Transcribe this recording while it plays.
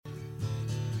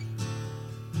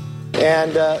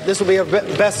And this will be our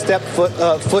best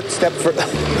footstep for...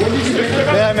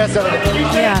 I messed up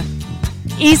again. Yeah.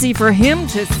 Easy for him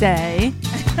to say.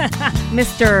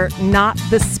 Mr. Not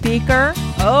the Speaker.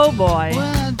 Oh, boy. Well,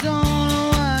 I don't know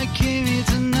why I came here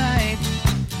tonight.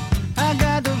 I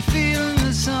got the feeling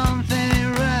that something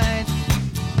ain't right.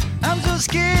 I'm so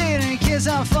scared in case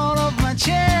I fall off my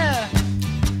chair.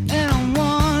 And I'm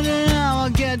wondering how I'll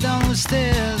get down the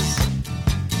stairs.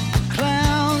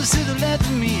 Clowns to the left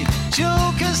of me,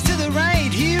 jokers to the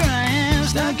right. Here I am,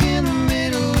 stuck in the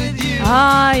middle with you.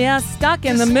 Ah, yeah, stuck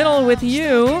in the middle with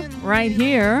you, right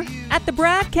here at the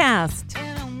BradCast.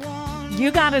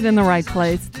 You got it in the right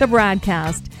place, the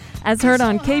BradCast. As heard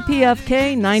on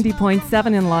KPFK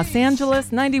 90.7 in Los Angeles,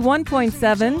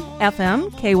 91.7 FM,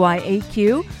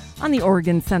 KYAQ on the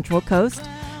Oregon Central Coast.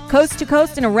 Coast to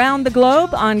coast and around the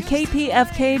globe on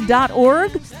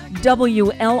kpfk.org,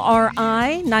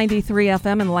 WLRI 93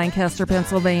 FM in Lancaster,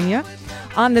 Pennsylvania,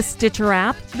 on the Stitcher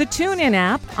app, the TuneIn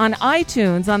app, on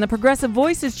iTunes, on the Progressive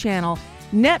Voices channel,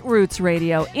 Netroots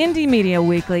Radio, Indie Media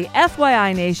Weekly,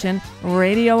 FYI Nation,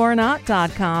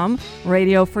 RadioOrNot.com,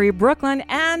 Radio Free Brooklyn,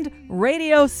 and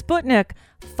Radio Sputnik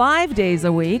 5 days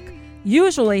a week,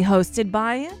 usually hosted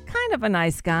by kind of a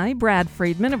nice guy, Brad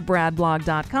Friedman of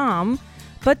BradBlog.com.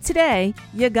 But today,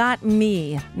 you got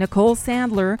me, Nicole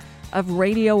Sandler of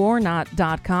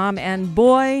RadioOrNot.com, and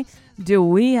boy, do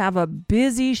we have a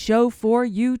busy show for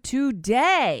you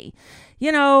today.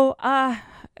 You know,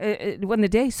 when the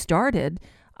day started,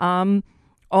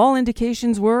 all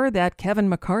indications were that Kevin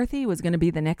McCarthy was going to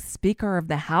be the next Speaker of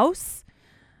the House.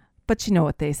 But you know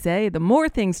what they say, the more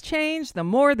things change, the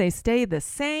more they stay the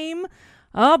same.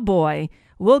 Oh boy,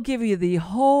 we'll give you the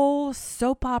whole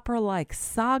soap opera-like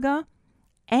saga.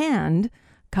 And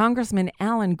Congressman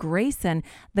Alan Grayson,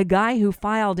 the guy who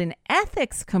filed an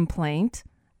ethics complaint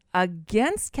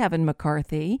against Kevin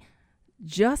McCarthy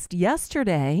just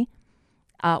yesterday,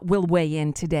 will weigh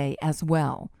in today as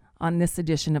well on this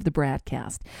edition of the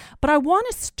BradCast. But I want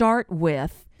to start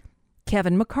with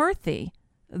Kevin McCarthy,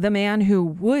 the man who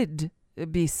would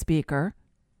be Speaker,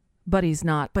 but he's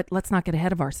not. But let's not get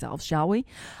ahead of ourselves, shall we?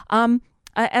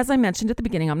 As I mentioned at the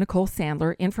beginning, I'm Nicole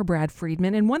Sandler, in for Brad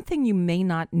Friedman. And one thing you may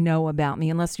not know about me,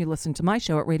 unless you listen to my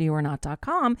show at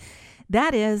RadioOrNot.com,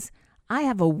 that is, I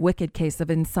have a wicked case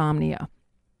of insomnia.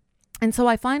 And so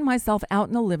I find myself out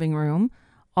in the living room,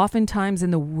 oftentimes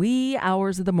in the wee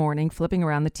hours of the morning, flipping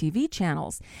around the TV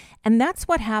channels. And that's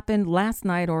what happened last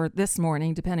night or this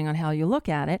morning, depending on how you look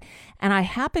at it. And I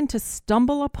happened to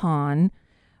stumble upon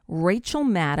Rachel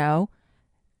Maddow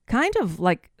kind of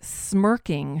like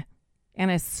smirking in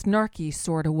a snarky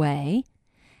sort of way.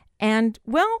 And,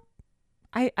 well,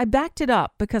 I backed it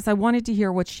up because I wanted to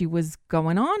hear what she was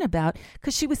going on about,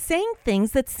 because she was saying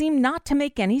things that seemed not to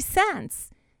make any sense.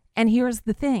 And here's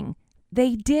the thing.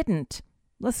 They didn't.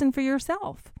 Listen for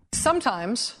yourself.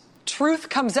 Sometimes truth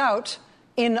comes out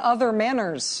in other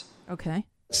manners. Okay.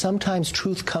 Sometimes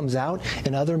truth comes out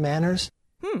in other manners?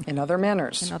 In other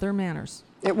manners. In other manners.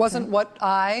 It wasn't what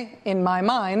I, in my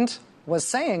mind, was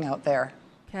saying out there.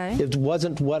 Okay. It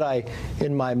wasn't what I,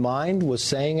 in my mind, was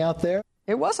saying out there?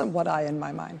 It wasn't what I, in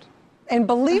my mind. And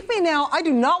believe me now, I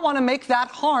do not want to make that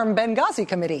harm Benghazi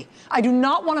Committee. I do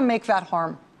not want to make that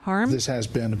harm. Harm? This has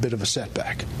been a bit of a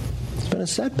setback. It's been a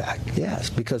setback, yes,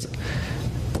 because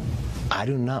I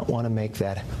do not want to make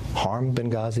that harm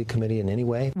Benghazi Committee in any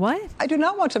way. What? I do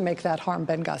not want to make that harm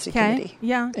Benghazi Committee.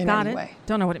 Yeah, in got any it. way.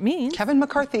 Don't know what it means. Kevin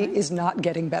McCarthy is not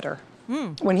getting better.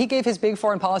 When he gave his big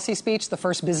foreign policy speech the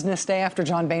first business day after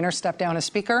John Boehner stepped down as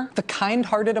Speaker, the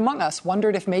kind-hearted among us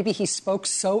wondered if maybe he spoke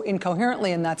so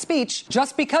incoherently in that speech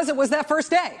just because it was that first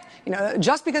day. You know,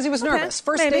 just because he was nervous.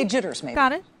 First day jitters, maybe.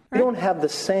 Got it. We don't have the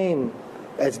same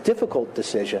as difficult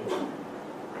decision,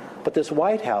 but this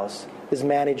White House is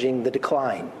managing the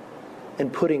decline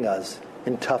and putting us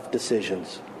in tough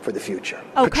decisions for the future.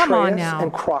 Oh, come on now. Petraeus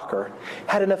and Crocker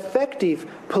had an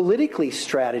effective politically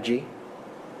strategy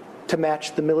to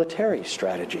match the military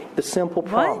strategy. The simple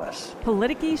promise.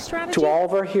 Politically strategy? To all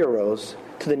of our heroes,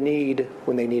 to the need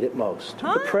when they need it most.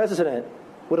 Huh? The president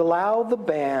would allow the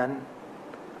ban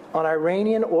on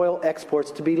Iranian oil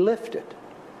exports to be lifted,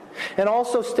 and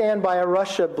also stand by a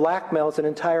Russia blackmails an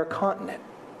entire continent,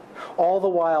 all the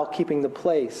while keeping the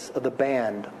place of the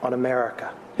ban on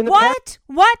America. What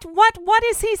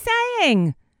is he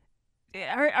saying?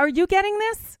 Are you getting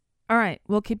this? All right,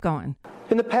 we'll keep going.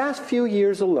 In the past few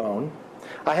years alone,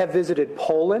 I have visited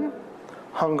Poland,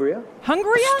 Hungary,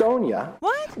 Estonia.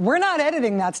 What? We're not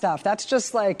editing that stuff. That's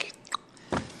just like,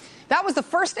 that was the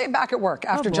first day back at work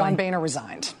after John Boehner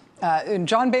resigned. And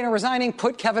John Boehner resigning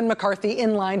put Kevin McCarthy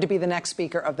in line to be the next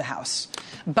Speaker of the House.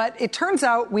 But it turns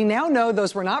out we now know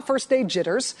those were not first-day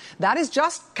jitters. That is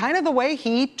just kind of the way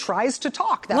he tries to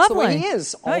talk. That's the way he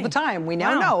is all the time. We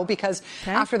now know because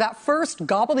after that first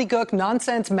gobbledygook,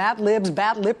 nonsense, mad libs,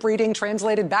 bad lip reading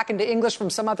translated back into English from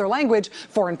some other language,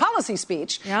 foreign policy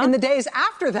speech, in the days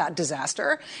after that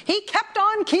disaster, he kept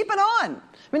on keeping on.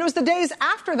 I mean, it was the days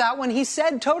after that when he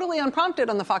said, totally unprompted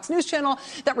on the Fox News channel,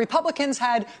 that Republicans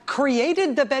had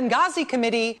created the Benghazi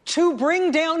Committee to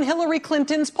bring down Hillary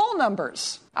Clinton's poll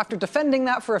numbers. After defending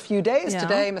that for a few days,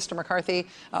 today, Mr. McCarthy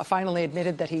finally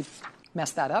admitted that he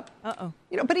messed that up.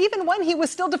 But even when he was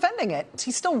still defending it,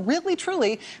 he still really,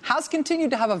 truly has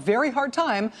continued to have a very hard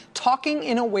time talking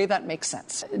in a way that makes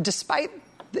sense. Despite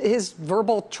his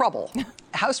verbal trouble,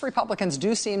 House Republicans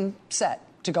do seem set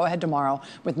to go ahead tomorrow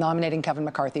with nominating Kevin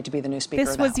McCarthy to be the new Speaker of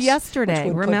the House. This was yesterday,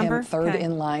 which would remember? Put him third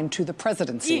in line to the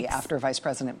presidency after Vice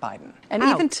President Biden. And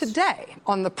even today,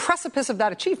 on the precipice of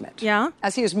that achievement,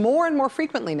 as he is more and more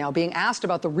frequently now being asked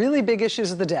about the really big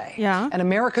issues of the day and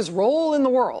America's role in the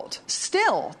world,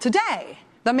 still today,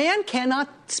 the man cannot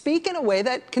speak in a way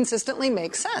that consistently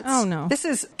makes sense. Oh, no. This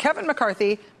is Kevin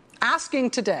McCarthy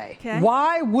asking today,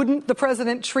 why wouldn't the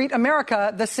president treat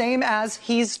America the same as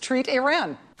he's treat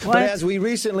Iran? But as we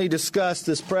recently discussed,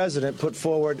 this president put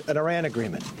forward an Iran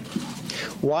agreement.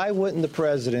 Why wouldn't the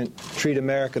president treat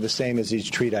America the same as he's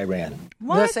treat Iran?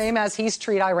 The same as he's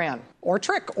treat Iran. Or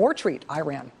treat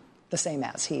Iran the same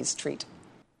as he's treat.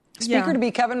 Speaker to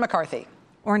be Kevin McCarthy.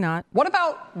 Or not. What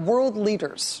about world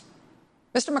leaders?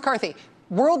 Mr. McCarthy,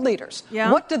 world leaders.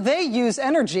 What do they use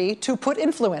energy to put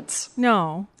influence?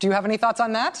 No. Do you have any thoughts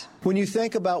on that? When you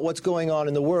think about what's going on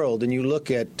in the world and you look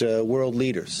at world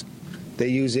leaders, they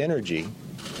use energy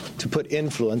to put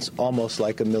influence almost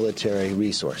like a military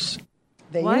resource.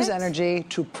 They use energy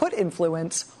to put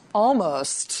influence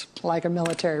almost like a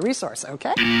military resource.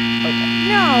 Okay?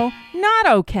 No, not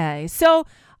okay. So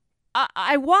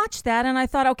I watched that and I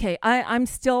thought, okay, I'm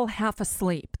still half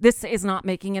asleep. This is not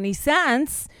making any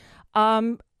sense.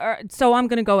 So I'm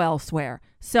going to go elsewhere.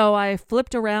 So I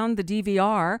flipped around the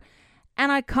DVR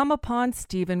and I come upon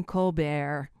Stephen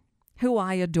Colbert, who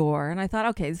I adore. And I thought,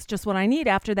 okay, this is just what I need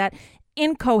after that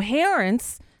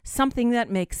incoherence, something that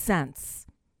makes sense.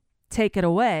 Take it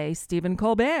away, Stephen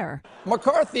Colbert.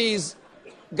 McCarthy's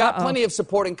got plenty of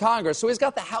support in Congress, so he's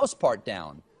got the House part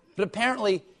down. But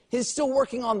apparently, he's still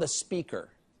working on the Speaker.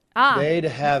 They'd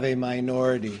have a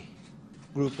minority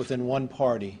group within one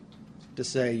party to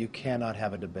say you cannot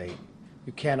have a debate.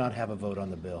 You cannot have a vote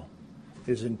on the bill.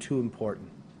 It isn't too important.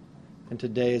 And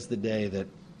today is the day that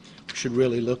we should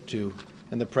really look to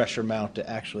and the pressure mount to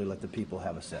actually let the people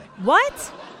have a say.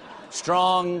 What?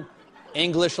 Strong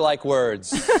English-like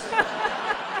words.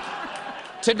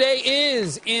 Today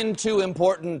is too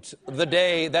important, the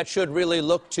day that should really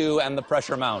look to and the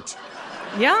pressure mount.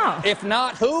 Yeah. If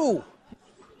not, who?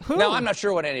 Who? Now, I'm not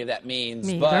sure what any of that means,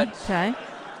 Me but... either. Okay.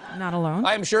 Not alone.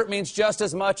 I'm sure it means just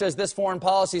as much as this foreign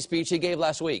policy speech he gave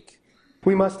last week.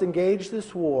 We must engage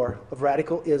this war of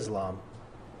radical Islam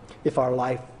if our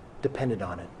life depended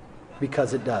on it,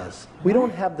 because it does. We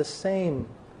don't have the same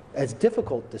as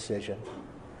difficult decision,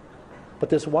 but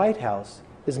this White House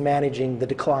is managing the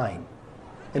decline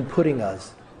and putting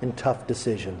us in tough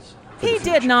decisions. He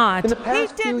did not. In the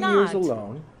past few years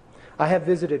alone, I have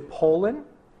visited Poland,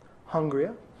 Hungary,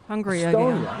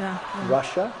 Estonia,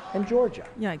 Russia, and Georgia.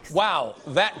 Yikes. Wow,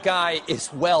 that guy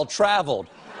is well-traveled.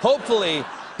 Hopefully,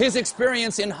 his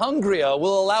experience in Hungary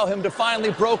will allow him to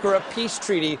finally broker a peace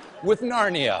treaty with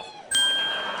Narnia.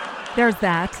 There's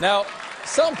that. Now,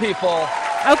 some people...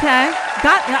 Okay.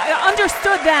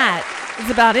 Understood that. Is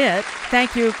about it.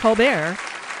 Thank you, Colbert.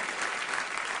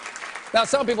 Now,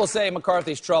 some people say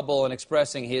McCarthy's trouble in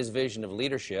expressing his vision of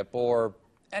leadership or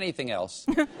anything else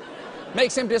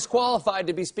makes him disqualified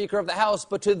to be Speaker of the House.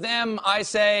 But to them, I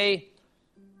say,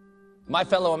 my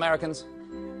fellow Americans,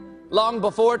 long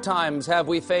before times have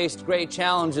we faced great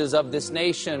challenges of this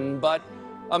nation, but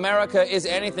America is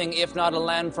anything if not a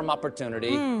land from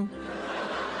opportunity.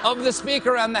 Of the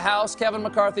Speaker and the House, Kevin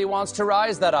McCarthy wants to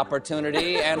rise that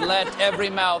opportunity and let every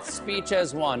mouth speak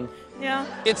as one. Yeah.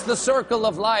 It's the circle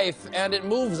of life, and it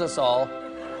moves us all.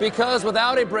 Because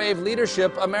without a brave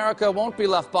leadership, America won't be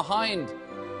left behind.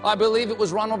 I believe it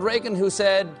was Ronald Reagan who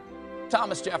said,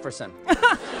 Thomas Jefferson.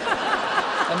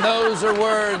 And those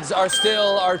words are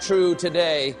still true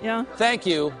today. Yeah. Thank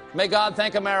you. May God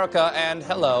thank America, and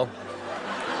hello.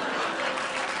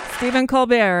 Stephen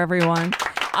Colbert, everyone.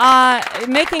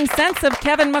 Making sense of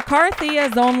Kevin McCarthy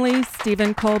as only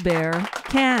Stephen Colbert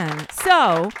can.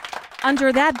 So,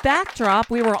 under that backdrop,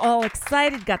 we were all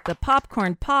excited, got the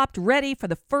popcorn popped, ready for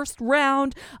the first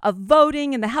round of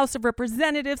voting in the House of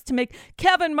Representatives to make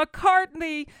Kevin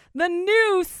McCarthy the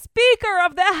new Speaker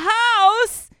of the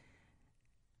House.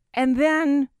 And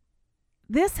then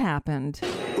this happened.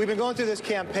 We've been going through this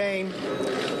campaign,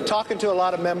 talking to a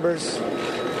lot of members,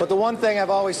 but the one thing I've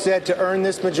always said, to earn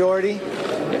this majority,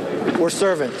 we're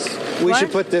servants. We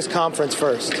should put this conference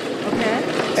first.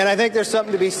 Okay. And I think there's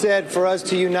something to be said for us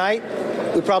to unite.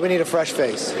 We probably need a fresh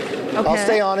face. Okay. I'll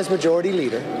stay on as majority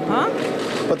leader. Huh?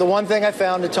 But the one thing I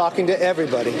found in talking to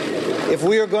everybody, if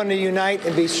we are going to unite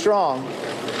and be strong,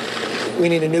 we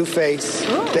need a new face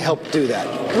to help do that.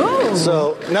 Ooh.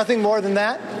 So nothing more than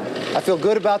that. I feel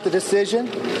good about the decision.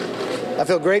 I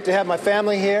feel great to have my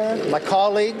family here, my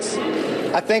colleagues.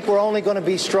 I think we're only going to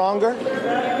be stronger.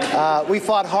 We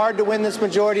fought hard to win this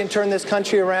majority and turn this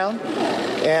country around.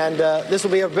 And this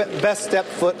will be our best step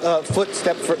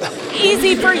footstep for...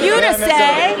 Easy for you to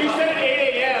say. You said at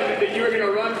 8 a.m. that you were going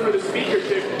to run for the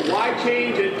speakership. Why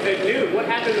change at noon? What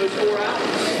happened those 4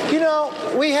 hours? You know,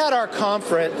 we had our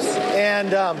conference,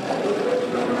 and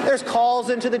there's calls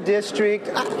into the district.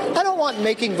 I don't want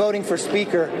making voting for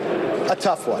speaker a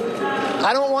tough one.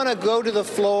 I don't want to go to the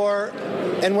floor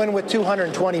and win with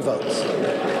 220 votes.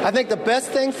 I think the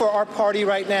best thing for our party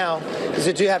right now is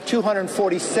that you have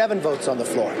 247 votes on the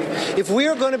floor. If we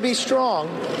are going to be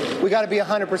strong, we got to be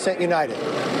 100% united.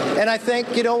 And I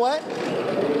think, you know what?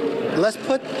 Let's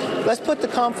put the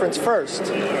conference first,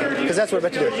 because that's what we're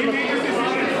about to do.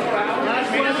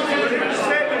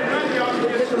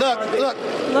 Look.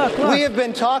 I've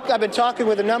been talking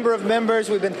with a number of members.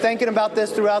 We've been thinking about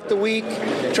this throughout the week,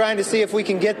 trying to see if we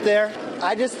can get there.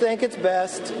 I just think it's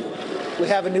best we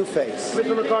have a new face.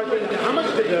 Mr. McCarthy, how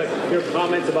much did your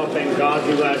comments about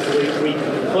Benghazi last week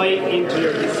play into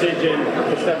your decision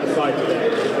to step aside today?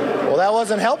 Well, that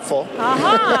wasn't helpful.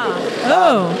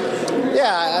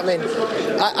 Yeah, I mean,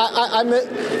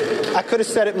 I could have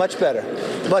said it much better.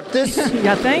 But this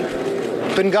You think?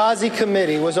 Benghazi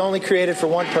committee was only created for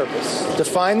one purpose: to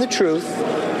find the truth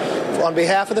on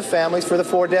behalf of the families for the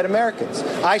 4 dead Americans.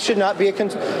 I should not be a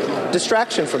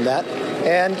distraction from that,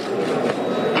 and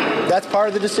that's part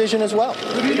of the decision as well.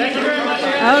 Thank you very much.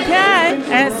 Okay,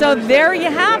 and so there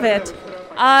you have it.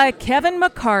 Kevin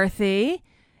McCarthy,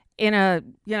 in a,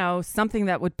 something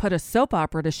that would put a soap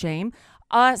opera to shame,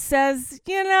 says,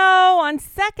 on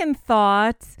second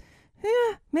thought,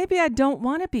 maybe I don't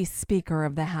want to be Speaker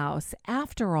of the House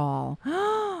after all.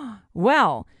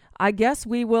 Well, I guess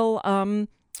we will,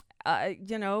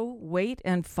 wait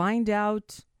and find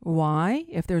out why,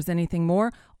 if there's anything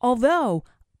more. Although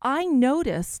I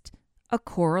noticed a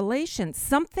correlation.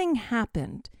 Something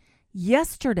happened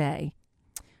yesterday.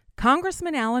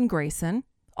 Congressman Alan Grayson,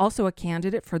 also a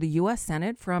candidate for the U.S.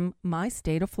 Senate from my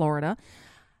state of Florida,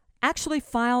 actually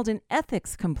filed an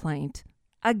ethics complaint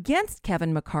against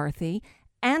Kevin McCarthy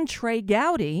and Trey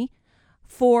Gowdy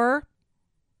for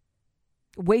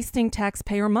wasting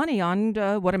taxpayer money on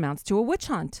what amounts to a witch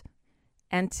hunt.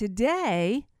 And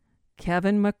today,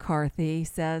 Kevin McCarthy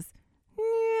says,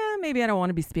 maybe I don't want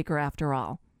to be Speaker after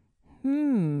all.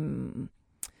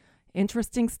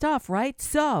 Interesting stuff, right?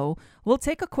 So we'll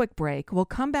take a quick break. We'll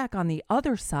come back on the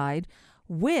other side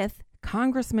with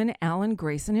Congressman Alan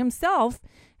Grayson himself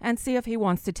and see if he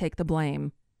wants to take the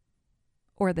blame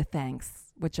or the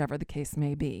thanks, whichever the case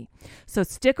may be. So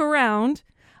stick around.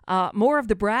 More of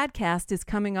the BradCast is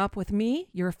coming up with me,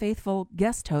 your faithful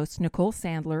guest host, Nicole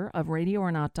Sandler of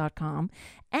RadioOrNot.com,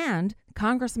 and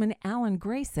Congressman Alan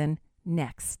Grayson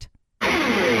next.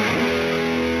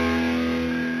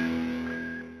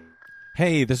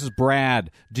 Hey, this is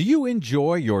Brad. Do you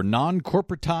enjoy your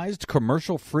non-corporatized,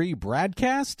 commercial-free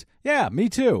BradCast? Yeah, me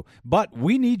too. But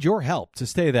we need your help to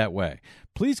stay that way.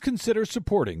 Please consider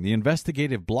supporting the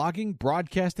investigative blogging,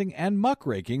 broadcasting, and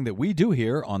muckraking that we do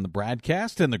here on the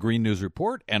BradCast and the Green News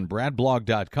Report and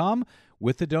BradBlog.com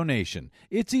with a donation.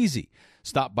 It's easy.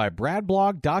 Stop by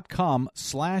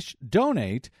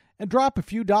BradBlog.com/donate and drop a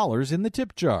few dollars in the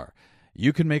tip jar.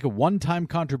 You can make a one-time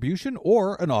contribution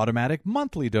or an automatic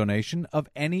monthly donation of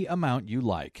any amount you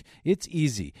like. It's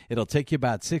easy. It'll take you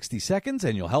about 60 seconds,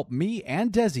 and you'll help me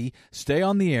and Desi stay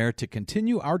on the air to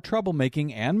continue our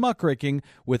troublemaking and muckraking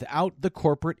without the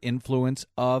corporate influence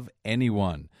of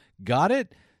anyone. Got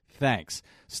it? Thanks.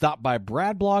 Stop by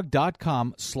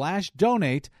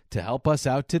BradBlog.com/donate to help us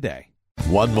out today.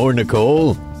 Want more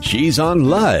Nicole? She's on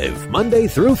live Monday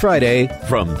through Friday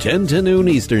from 10 to noon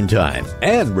Eastern Time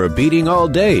and repeating all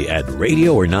day at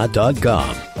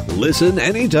RadioOrNot.com. Listen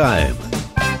anytime.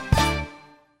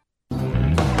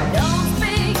 Don't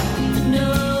speak,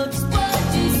 know just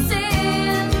what you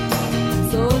said.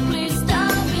 So please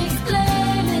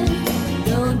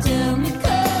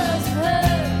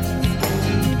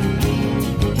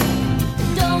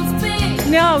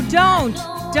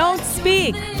No, don't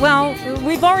speak. Well,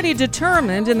 we've already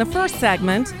determined in the first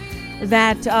segment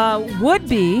that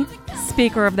would-be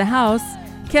Speaker of the House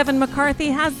Kevin McCarthy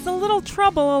has a little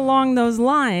trouble along those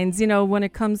lines, when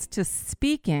it comes to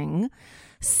speaking.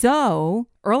 So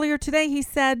earlier today he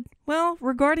said, well,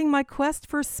 regarding my quest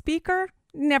for Speaker,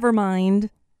 never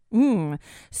mind.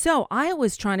 So I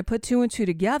was trying to put two and two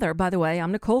together. By the way,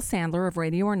 I'm Nicole Sandler of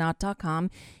RadioOrNot.com,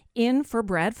 in for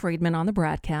Brad Friedman on the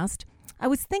BradCast. I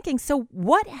was thinking, so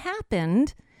what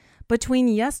happened between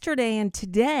yesterday and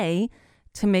today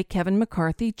to make Kevin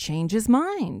McCarthy change his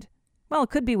mind? Well, it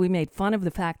could be we made fun of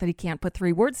the fact that he can't put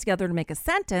three words together to make a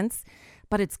sentence,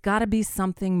 but it's got to be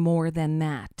something more than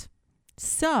that.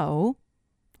 So,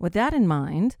 with that in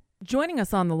mind, joining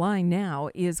us on the line now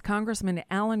is Congressman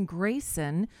Alan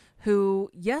Grayson, who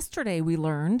yesterday we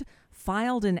learned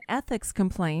filed an ethics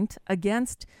complaint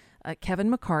against Kevin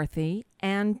McCarthy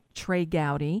and Trey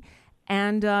Gowdy.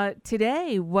 And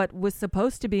today, what was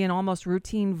supposed to be an almost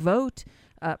routine vote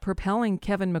propelling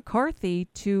Kevin McCarthy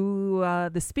to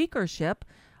the speakership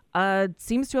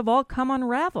seems to have all come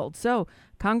unraveled. So,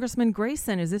 Congressman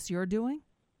Grayson, is this your doing?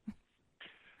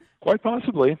 Quite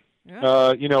possibly.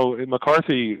 Yeah.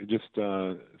 McCarthy just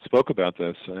spoke about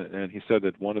this, and he said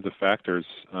that one of the factors,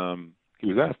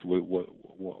 he was asked,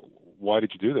 why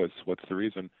did you do this? What's the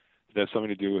reason? It has something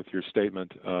to do with your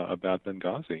statement about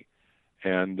Benghazi.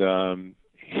 And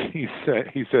he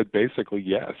said basically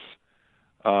yes.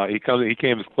 He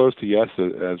came as close to yes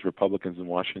as Republicans in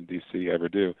Washington, D.C. ever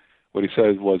do. What he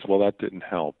said was, well, that didn't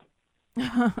help.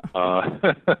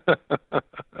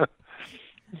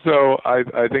 So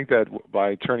I think that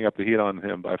by turning up the heat on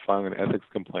him, by filing an ethics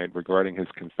complaint regarding his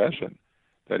confession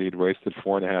that he'd wasted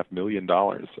 $4.5 million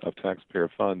of taxpayer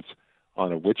funds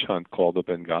on a witch hunt called the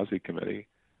Benghazi Committee,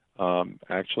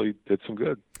 actually did some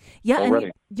good. Yeah, already.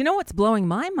 And you know what's blowing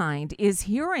my mind is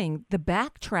hearing the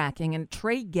backtracking and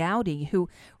Trey Gowdy, who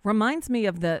reminds me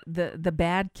of the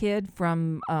bad kid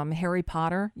from Harry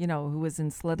Potter, who was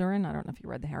in Slytherin. I don't know if you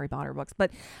read the Harry Potter books,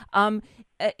 but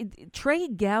Trey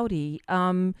Gowdy,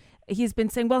 he's been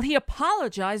saying, well, he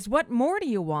apologized. What more do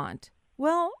you want?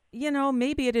 Well,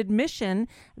 maybe an admission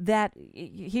that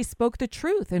he spoke the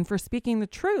truth, and for speaking the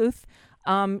truth,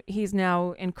 he's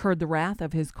now incurred the wrath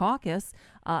of his caucus.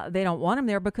 They don't want him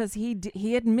there because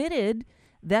he admitted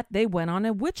that they went on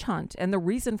a witch hunt. And the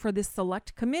reason for this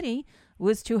select committee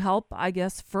was to help, I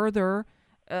guess, further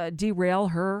derail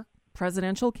her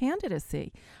presidential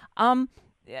candidacy.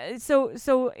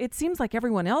 So it seems like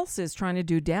everyone else is trying to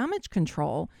do damage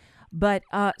control. But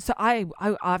so I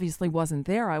obviously wasn't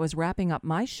there. I was wrapping up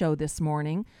my show this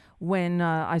morning when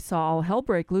I saw all hell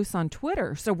break loose on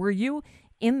Twitter. So were you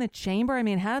in the chamber? I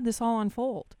mean, how did this all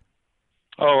unfold?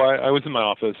 Oh, I was in my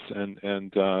office, and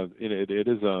it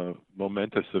is a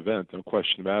momentous event, no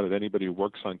question about it. Anybody who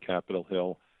works on Capitol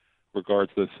Hill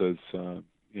regards this as one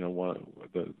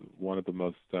of the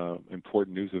most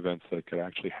important news events that could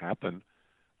actually happen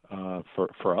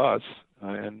for us,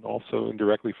 and also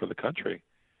indirectly for the country.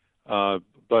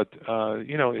 But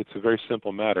it's a very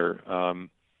simple matter.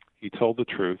 He told the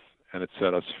truth, and it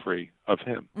set us free of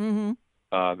him. Mm-hmm.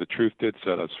 The truth did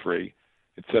set us free.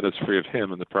 It set us free of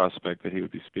him and the prospect that he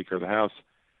would be Speaker of the House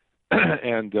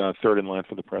and third in line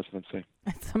for the presidency.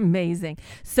 That's amazing.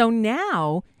 So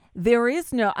now there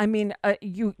is no,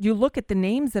 you look at the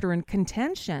names that are in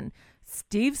contention.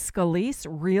 Steve Scalise,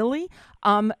 really?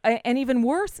 And even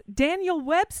worse, Daniel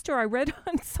Webster. I read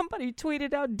on somebody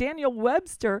tweeted out Daniel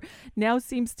Webster now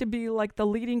seems to be like the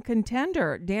leading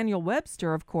contender. Daniel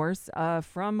Webster, of course,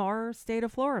 from our state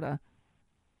of Florida.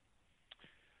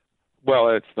 Well,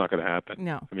 it's not going to happen.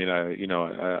 No. I mean,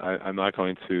 I'm not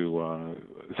going to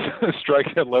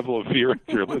strike that level of fear into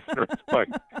your listeners by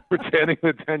pretending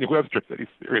that Daniel Webster has any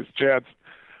serious chance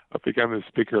of becoming the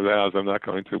Speaker of the House. I'm not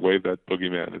going to wave that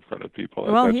boogeyman in front of people.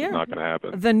 Well, that's here, not going to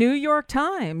happen. The New York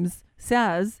Times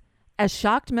says, as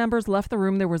shocked members left the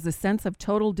room, there was a sense of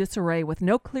total disarray with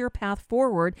no clear path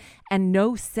forward and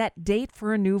no set date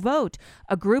for a new vote.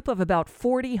 A group of about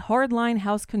 40 hardline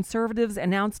House conservatives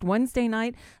announced Wednesday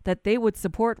night that they would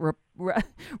support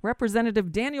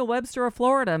Representative Daniel Webster of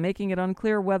Florida, making it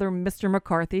unclear whether Mr.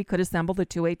 McCarthy could assemble the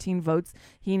 218 votes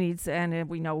he needs, and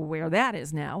we know where that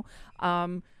is now.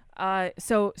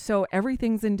 So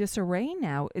everything's in disarray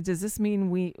now. Does this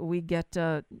mean we get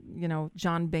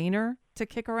John Boehner to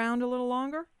kick around a little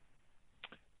longer?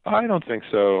 I don't think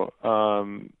so.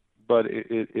 But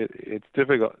it's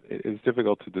difficult. It's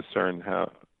difficult to discern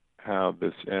how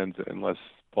this ends unless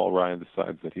Paul Ryan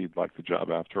decides that he'd like the job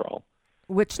after all.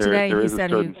 Which today there he is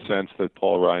said a certain sense that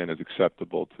Paul Ryan is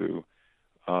acceptable to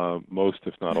most,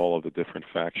 if not all, of the different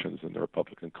factions in the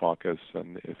Republican caucus.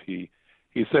 And if he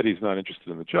said he's not interested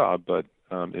in the job, but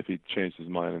if he changed his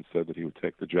mind and said that he would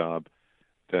take the job,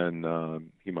 then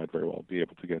he might very well be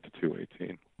able to get to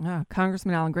 218.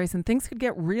 Congressman Alan Grayson, things could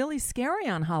get really scary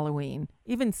on Halloween,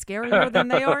 even scarier than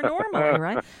they are normally,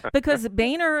 right? Because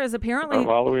Boehner is apparently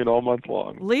Halloween all month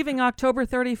long, leaving October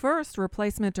 31st,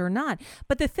 replacement or not.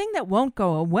 But the thing that won't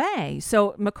go away,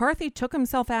 so McCarthy took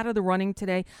himself out of the running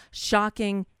today,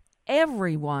 shocking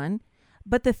everyone.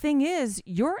 But the thing is,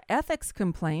 your ethics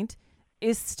complaint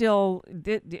is still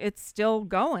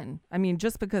going. I mean,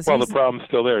 just because the problem's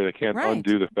still there. They can't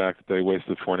undo the fact that they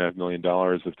wasted $4.5 million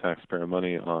of taxpayer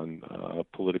money on a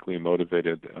politically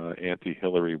motivated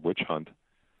anti-Hillary witch hunt.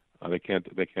 They can't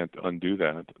undo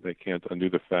that. They can't undo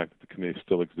the fact that the committee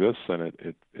still exists, and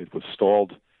it was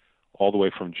stalled all the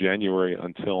way from January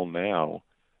until now,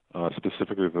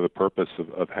 specifically for the purpose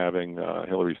of having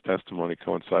Hillary's testimony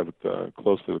coincide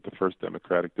closely with the first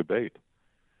Democratic debate.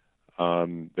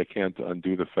 They can't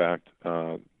undo the fact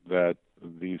that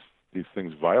these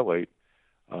things violate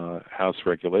House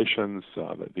regulations,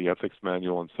 the ethics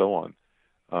manual, and so on.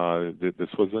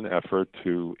 This was an effort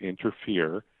to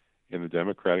interfere in the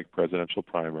Democratic presidential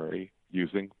primary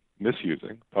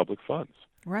misusing public funds.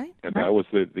 Right. And that was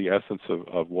the essence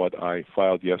of what I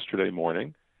filed yesterday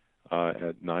morning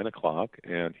at 9 o'clock.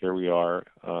 And here we are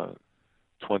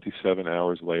 27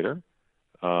 hours later.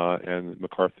 And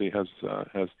McCarthy has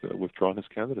withdrawn his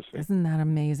candidacy. Isn't that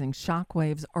amazing?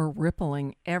 Shockwaves are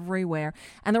rippling everywhere.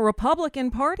 And the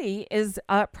Republican Party is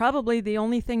probably the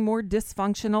only thing more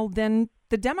dysfunctional than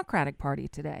the Democratic Party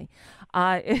today.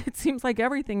 It seems like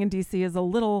everything in D.C. is a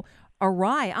little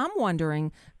awry. I'm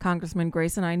wondering, Congressman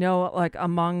Grayson, I know like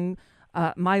among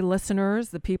my listeners,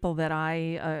 the people that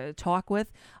I talk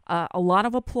with, a lot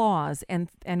of applause and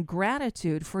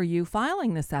gratitude for you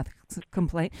filing this ethics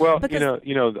complaint. Well,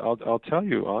 I'll tell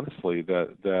you honestly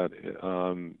that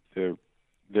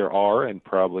there are and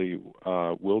probably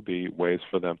will be ways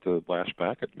for them to lash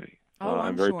back at me.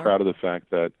 I'm very proud of the fact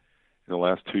that in the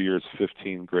last 2 years,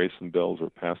 15 Grayson bills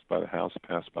were passed by the House,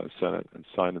 passed by the Senate, and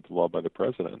signed into law by the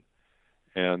President.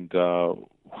 And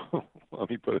let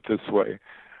me put it this way.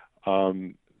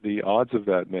 The odds of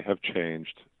that may have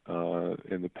changed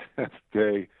in the past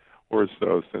day or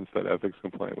so since that ethics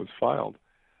complaint was filed.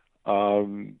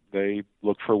 They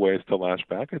look for ways to lash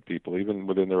back at people. Even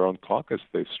within their own caucus,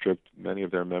 they stripped many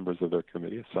of their members of their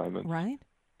committee assignments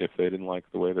if they didn't like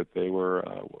the way that they were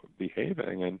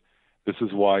behaving. And this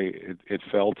is why it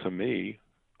fell to me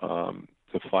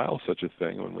to file such a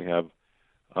thing when we have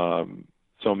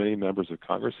so many members of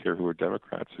Congress here who are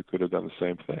Democrats who could have done the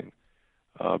same thing.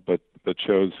 But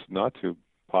chose not to,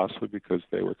 possibly because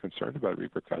they were concerned about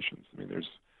repercussions. I mean, there's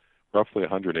roughly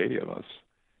 180 of us,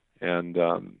 and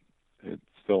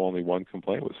still only one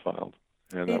complaint was filed,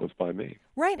 and that was by me.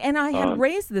 Right, and I had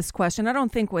raised this question, I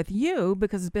don't think with you,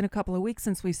 because it's been a couple of weeks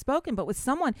since we've spoken, but with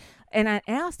someone, and I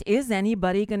asked, is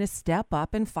anybody going to step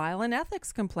up and file an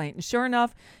ethics complaint? And sure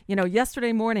enough,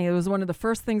 yesterday morning, it was one of the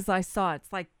first things I saw.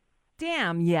 It's like,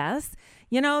 damn, yes.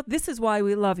 This is why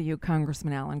we love you,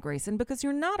 Congressman Alan Grayson, because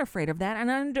you're not afraid of that.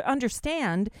 And I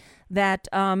understand that,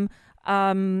 is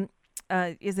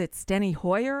it Steny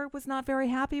Hoyer was not very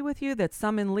happy with you, that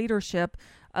some in leadership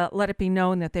let it be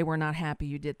known that they were not happy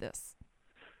you did this?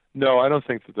 No, I don't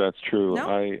think that that's true.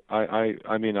 No?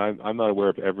 I mean, I'm not aware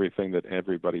of everything that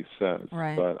everybody says,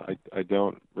 right. But I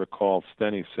don't recall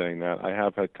Steny saying that. I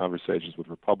have had conversations with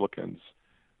Republicans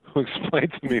who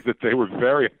explained to me that they were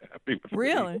very happy with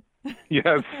Really? me.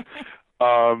 Yes,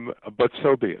 but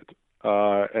so be it.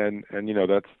 And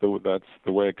that's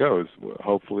the way it goes.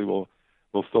 Hopefully, we'll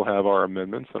still have our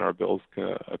amendments and our bills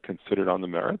considered on the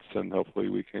merits, and hopefully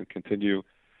we can continue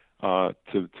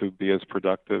to be as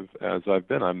productive as I've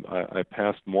been. I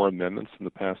passed more amendments in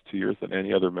the past 2 years than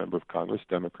any other member of Congress,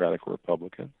 Democratic or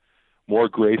Republican. More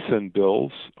Grayson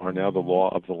bills are now the law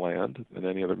of the land than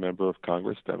any other member of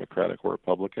Congress, Democratic or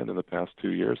Republican, in the past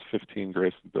 2 years. 15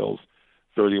 Grayson bills,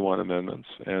 31 amendments.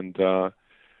 And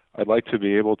I'd like to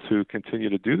be able to continue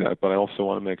to do that, but I also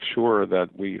want to make sure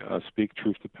that we speak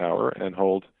truth to power and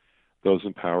hold those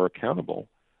in power accountable,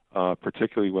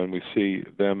 particularly when we see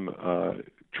them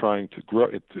trying to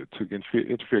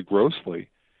interfere grossly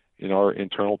in our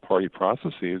internal party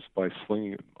processes by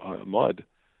slinging mud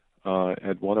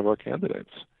at one of our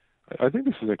candidates. I think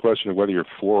this is a question of whether you're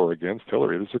for or against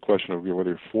Hillary. This is a question of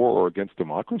whether you're for or against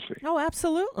democracy. Oh,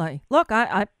 absolutely. Look,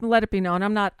 I let it be known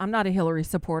I'm not a Hillary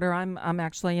supporter. I'm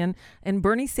actually in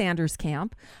Bernie Sanders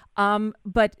camp.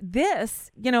 But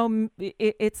this,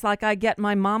 it's like I get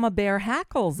my mama bear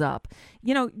hackles up.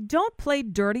 Don't play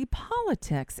dirty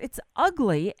politics. It's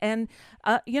ugly. And,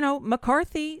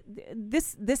 McCarthy,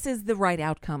 this is the right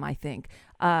outcome, I think.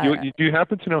 Do you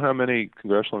happen to know how many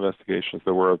congressional investigations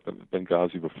there were of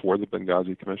Benghazi before the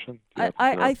Benghazi Commission?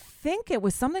 I think it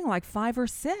was something like 5 or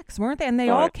 6, weren't they? And they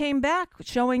all came back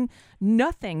showing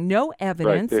nothing, no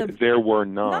evidence. Right. There were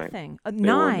 9. Nothing. There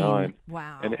 9. were 9.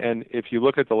 Wow. And if you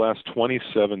look at the last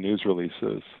 27 news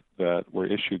releases that were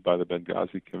issued by the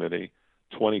Benghazi Committee,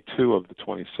 22 of the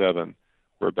 27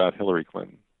 were about Hillary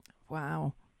Clinton.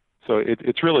 Wow. So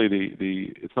it's really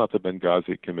it's not the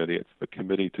Benghazi Committee, it's the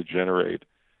committee to generate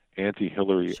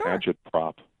anti-Hillary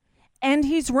agitprop. And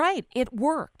he's right. It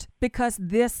worked because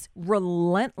this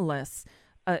relentless,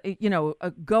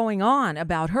 going on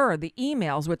about her, the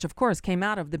emails, which of course came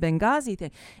out of the Benghazi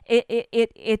thing,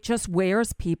 it just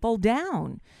wears people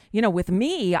down. With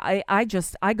me,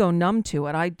 I go numb to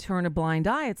it. I turn a blind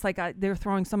eye. It's like they're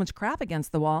throwing so much crap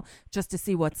against the wall just to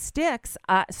see what sticks.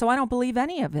 So I don't believe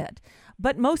any of it.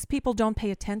 But most people don't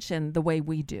pay attention the way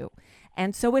we do.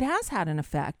 And so it has had an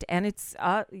effect. And it's,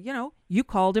 you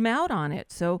called him out on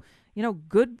it. So,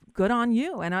 good on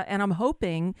you. And I'm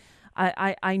hoping,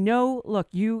 I know, look,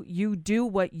 you do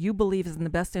what you believe is in the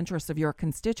best interest of your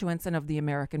constituents and of the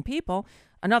American people.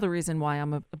 Another reason why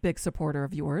I'm a big supporter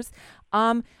of yours.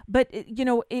 But,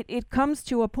 it comes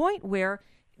to a point where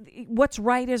what's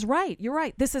right is right. You're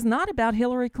right. This is not about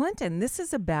Hillary Clinton. This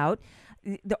is about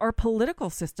our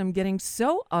political system getting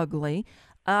so ugly.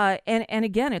 And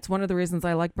again, it's one of the reasons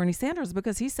I like Bernie Sanders,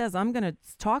 because he says, I'm going to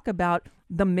talk about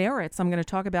the merits. I'm going to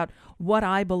talk about what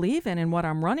I believe in and what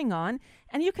I'm running on.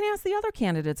 And you can ask the other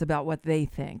candidates about what they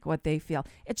think, what they feel.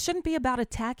 It shouldn't be about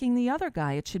attacking the other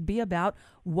guy. It should be about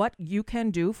what you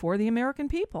can do for the American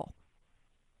people.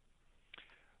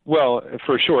 Well,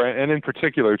 for sure. And in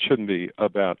particular, it shouldn't be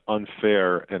about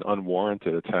unfair and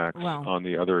unwarranted attacks on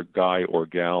the other guy or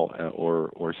gal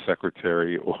or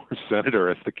secretary or senator,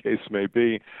 as the case may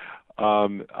be.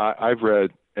 I've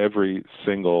read every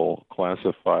single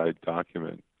classified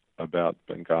document about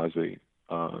Benghazi,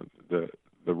 the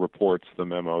reports, the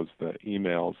memos, the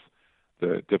emails,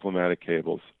 the diplomatic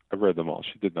cables. I've read them all.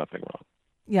 She did nothing wrong.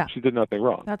 Yeah, she did nothing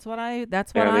wrong. And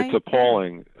it's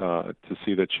appalling to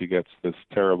see that she gets this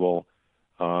terrible,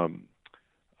 how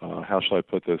shall I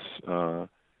put this,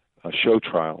 show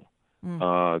trial,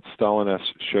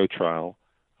 Stalin-esque show trial,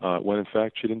 when in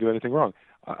fact she didn't do anything wrong.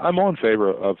 I'm all in favor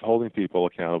of holding people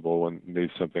accountable when they do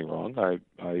something wrong.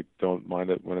 I don't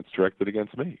mind it when it's directed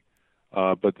against me.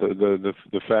 But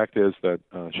the fact is that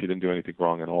she didn't do anything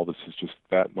wrong, and all this is just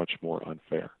that much more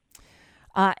unfair.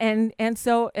 And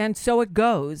so it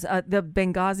goes. The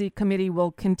Benghazi committee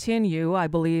will continue. I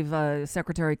believe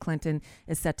Secretary Clinton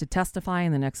is set to testify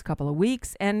in the next couple of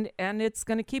weeks, and it's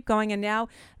going to keep going. And now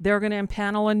they're going to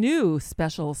impanel a new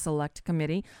special select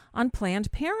committee on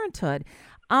Planned Parenthood.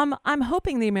 I'm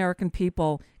hoping the American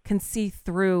people can see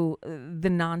through the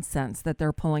nonsense that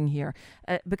they're pulling here,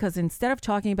 because instead of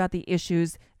talking about the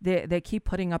issues, they keep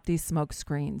putting up these smoke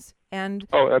screens.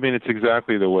 It's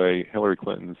exactly the way Hillary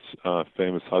Clinton's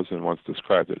famous husband once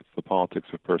described it. It's the politics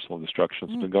of personal destruction.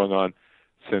 It's been going on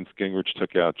since Gingrich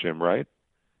took out Jim Wright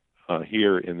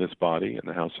here in this body in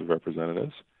the House of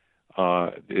Representatives.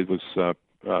 It was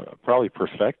probably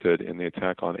perfected in the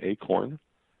attack on Acorn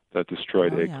that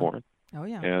destroyed Acorn. Oh,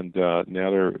 yeah. And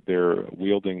now they're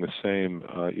wielding the same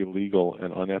illegal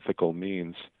and unethical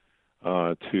means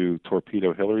to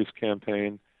torpedo Hillary's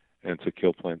campaign and to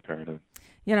kill Planned Parenthood.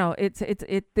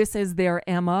 This is their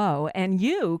MO. And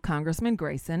you, Congressman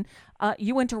Grayson,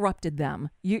 you interrupted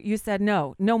them. You said,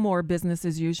 no more business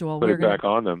as usual. Put it back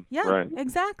on them. Yeah, right.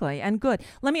 Exactly. And good.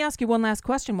 Let me ask you one last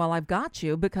question while I've got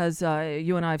you, because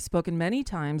you and I have spoken many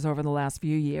times over the last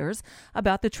few years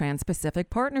about the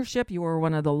Trans-Pacific Partnership. You were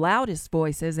one of the loudest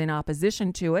voices in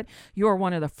opposition to it. You were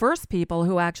one of the first people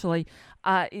who actually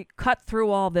cut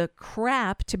through all the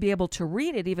crap to be able to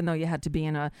read it, even though you had to be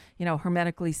in a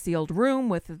hermetically sealed room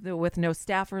with no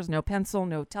staffers, no pencil,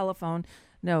 no telephone,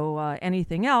 no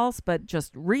anything else, but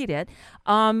just read it.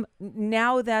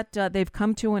 Now that they've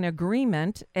come to an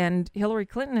agreement and Hillary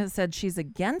Clinton has said she's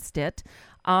against it,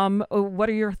 what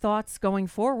are your thoughts going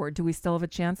forward? Do we still have a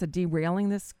chance of derailing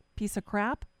this piece of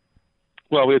crap?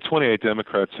 Well, we had 28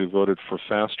 Democrats who voted for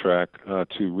fast track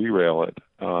to re-rail it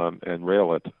and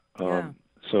rail it.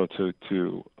 So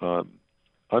to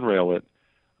unrail it,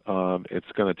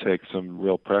 it's going to take some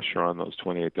real pressure on those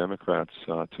 28 Democrats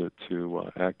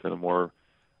to act in a more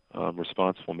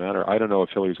responsible manner. I don't know if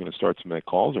Hillary's going to start to make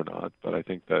calls or not, but I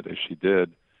think that if she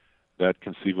did, that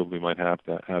conceivably might have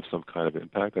to have some kind of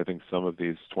impact. I think some of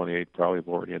these 28 probably have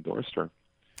already endorsed her.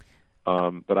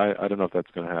 But I don't know if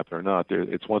that's going to happen or not.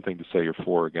 It's one thing to say you're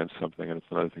for or against something, and it's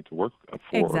another thing to work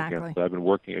for or against. I've been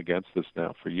working against this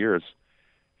now for years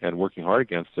and working hard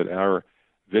against it. Our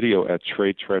video at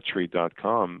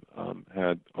TradeTreachery.com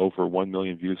had over 1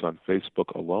 million views on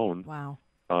Facebook alone. Wow.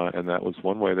 And that was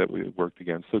one way that we worked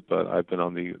against it. But I've been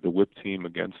on the whip team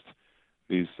against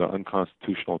these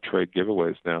unconstitutional trade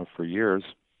giveaways now for years,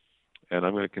 and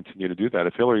I'm going to continue to do that.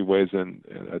 If Hillary weighs in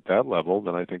at that level,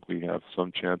 then I think we have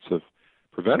some chance of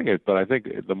preventing it. But I think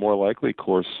the more likely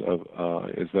course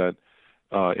is that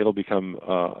it'll become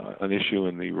an issue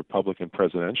in the Republican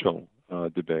presidential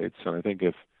debates. And I think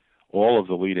if all of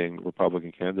the leading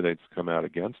Republican candidates come out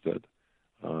against it,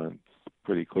 it's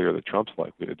pretty clear that Trump's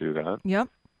likely to do that. Yep.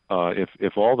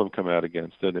 If all of them come out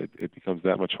against it, it becomes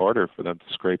that much harder for them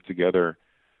to scrape together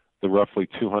the roughly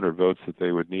 200 votes that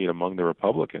they would need among the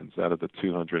Republicans out of the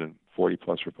 240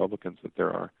 plus Republicans that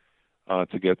there are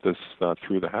to get this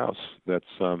through the House.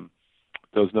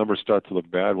 Those numbers start to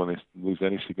look bad when they lose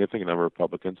any significant number of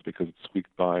Republicans because it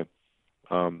squeaked by.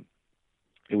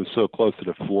 It was so close that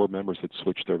if 4 members had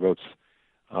switched their votes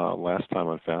last time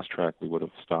on fast track, we would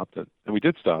have stopped it, and we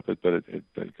did stop it, but it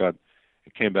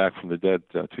came back from the dead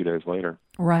 2 days later.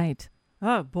 Right.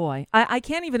 Oh, boy. I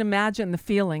can't even imagine the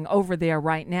feeling over there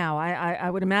right now. I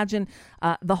would imagine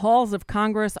the halls of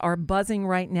Congress are buzzing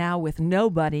right now with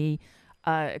nobody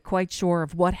quite sure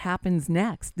of what happens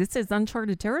next. This is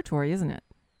uncharted territory, isn't it?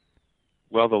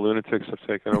 Well, the lunatics have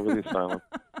taken over the asylum.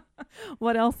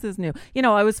 What else is new? You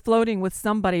know, I was floating with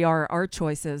somebody our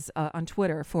choices on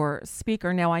Twitter for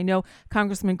Speaker. Now, I know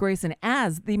Congressman Grayson,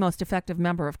 as the most effective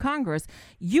member of Congress,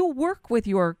 you work with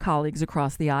your colleagues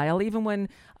across the aisle, even when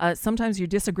sometimes you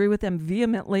disagree with them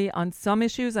vehemently on some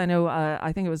issues. I know,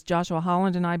 I think it was Joshua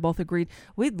Holland and I both agreed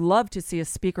we'd love to see a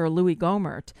Speaker Louis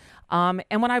Gohmert.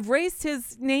 And when I've raised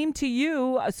his name to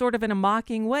you, sort of in a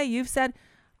mocking way, you've said,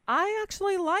 I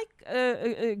actually like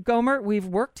Gohmert. We've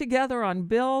worked together on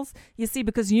bills, you see,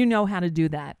 because you know how to do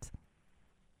that.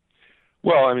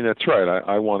 Well, I mean, that's right.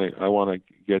 I want to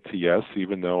get to yes,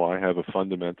 even though I have a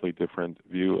fundamentally different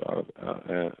view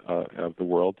of the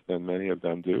world than many of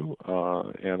them do,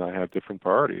 and I have different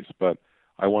priorities. But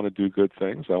I want to do good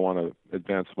things. I want to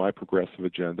advance my progressive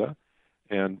agenda.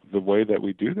 And the way that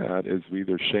we do that is we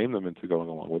either shame them into going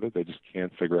along with it. They just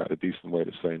can't figure out a decent way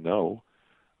to say no.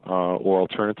 Or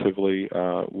alternatively,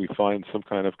 we find some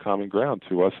kind of common ground.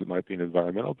 To us, it might be an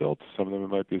environmental bill. To some of them, it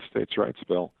might be a states' rights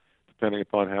bill, depending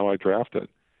upon how I draft it.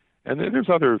 And then there's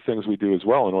other things we do as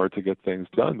well in order to get things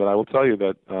done. But I will tell you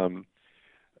that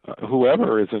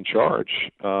whoever is in charge,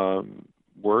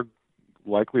 we're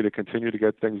likely to continue to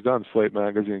get things done. Slate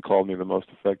Magazine called me the most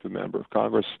effective member of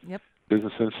Congress. Yep.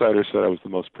 Business Insider said I was the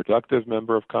most productive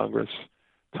member of Congress.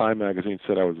 Time Magazine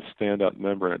said I was a stand-up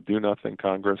member in a do-nothing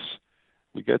Congress.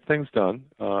 We get things done.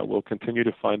 We'll continue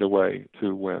to find a way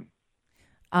to win.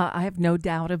 I have no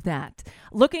doubt of that.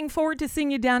 Looking forward to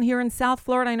seeing you down here in South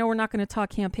Florida. I know we're not going to talk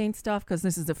campaign stuff because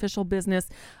this is official business.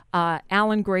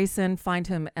 Alan Grayson, find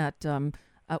him at,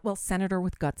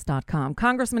 senatorwithguts.com.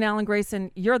 Congressman Alan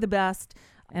Grayson, you're the best,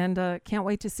 and can't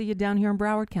wait to see you down here in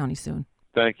Broward County soon.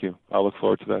 Thank you. I look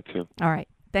forward to that, too. All right.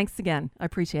 Thanks again. I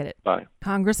appreciate it. Bye.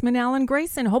 Congressman Alan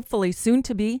Grayson, hopefully soon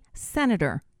to be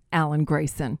Senator Alan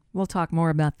Grayson. We'll talk more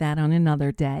about that on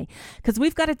another day because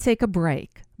we've got to take a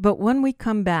break. But when we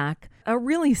come back, a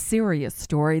really serious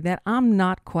story that I'm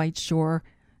not quite sure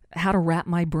how to wrap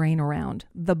my brain around.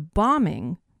 The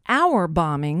bombing, our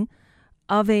bombing,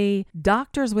 of a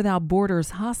Doctors Without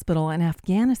Borders hospital in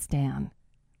Afghanistan.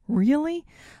 Really?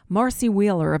 Marcy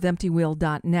Wheeler of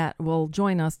EmptyWheel.net will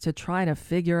join us to try to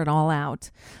figure it all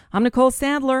out. I'm Nicole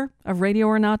Sandler of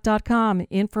RadioOrNot.com,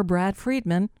 in for Brad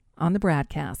Friedman on the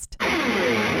BradCast.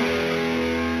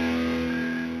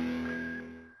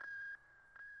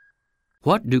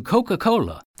 What do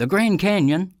Coca-Cola, the Grand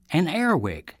Canyon, and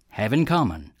Airwick have in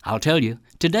common? I'll tell you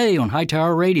today on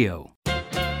Hightower Radio.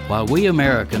 While we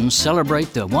Americans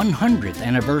celebrate the 100th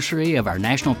anniversary of our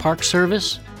National Park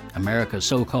Service, America's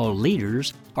so-called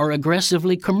leaders are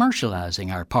aggressively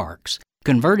commercializing our parks,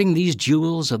 converting these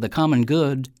jewels of the common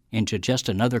good into just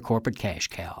another corporate cash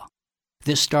cow.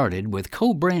 This started with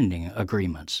co-branding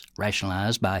agreements,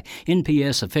 rationalized by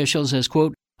NPS officials as,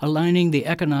 quote, aligning the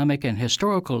economic and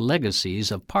historical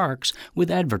legacies of parks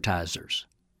with advertisers.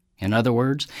 In other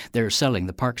words, they're selling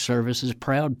the Park Service's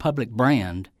proud public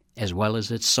brand as well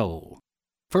as its soul.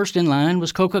 First in line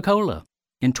was Coca-Cola.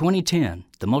 In 2010,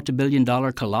 the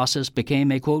multi-billion-dollar colossus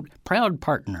became a, quote, proud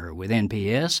partner with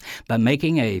NPS by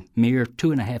making a mere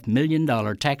 $2.5 million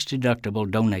tax-deductible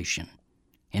donation.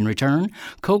 In return,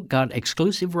 Coke got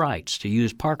exclusive rights to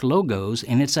use park logos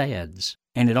in its ads,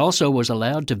 and it also was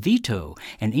allowed to veto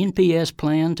an NPS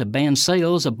plan to ban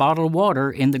sales of bottled water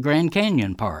in the Grand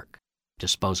Canyon Park.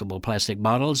 Disposable plastic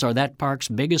bottles are that park's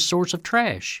biggest source of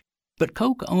trash. But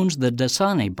Coke owns the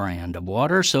Dasani brand of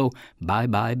water, so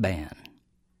bye-bye ban.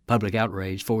 Public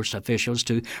outrage forced officials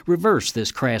to reverse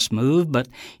this crass move, but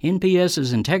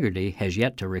NPS's integrity has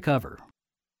yet to recover.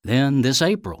 Then, this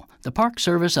April, the Park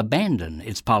Service abandoned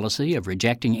its policy of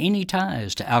rejecting any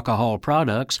ties to alcohol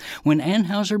products when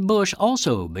Anheuser-Busch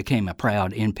also became a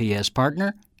proud NPS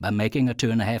partner by making a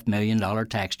 $2.5 million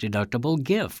tax-deductible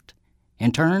gift.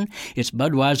 In turn, its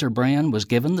Budweiser brand was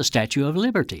given the Statue of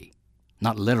Liberty.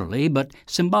 Not literally, but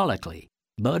symbolically.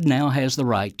 Bud now has the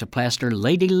right to plaster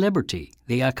Lady Liberty,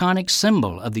 the iconic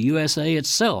symbol of the USA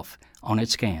itself, on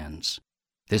its cans.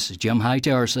 This is Jim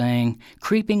Hightower saying,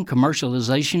 creeping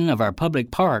commercialization of our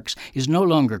public parks is no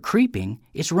longer creeping,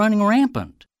 it's running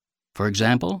rampant. For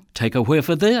example, take a whiff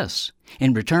of this.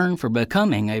 In return for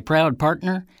becoming a proud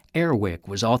partner, Airwick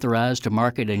was authorized to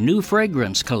market a new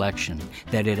fragrance collection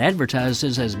that it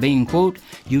advertises as being, quote,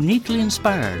 uniquely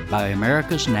inspired by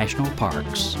America's national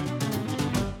parks.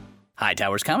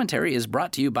 Hightower's commentary is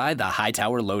brought to you by the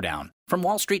Hightower Lowdown. From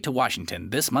Wall Street to Washington,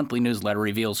 this monthly newsletter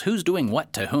reveals who's doing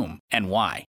what to whom and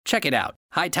why. Check it out,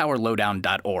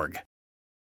 hightowerlowdown.org.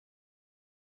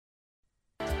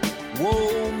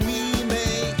 Whoa, we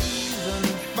may even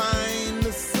find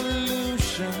a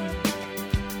solution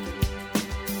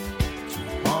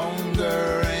to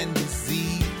hunger and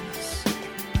disease.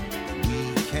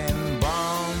 We can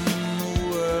bomb the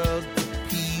world to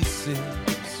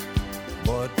pieces,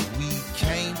 but we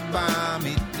can't bomb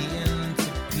it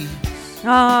into peace.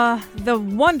 The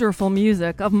wonderful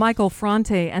music of Michael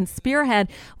Franti and Spearhead.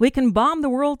 We can bomb the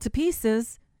world to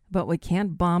pieces, but we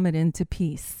can't bomb it into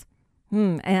peace.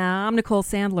 And I'm Nicole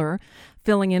Sandler,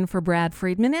 filling in for Brad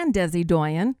Friedman and Desi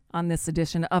Doyen on this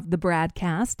edition of the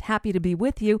BradCast. Happy to be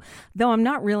with you, though I'm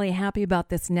not really happy about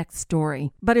this next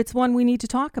story, but it's one we need to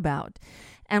talk about.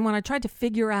 And when I tried to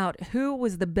figure out who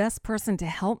was the best person to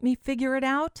help me figure it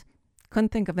out,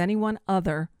 couldn't think of anyone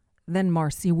other than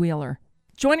Marcy Wheeler.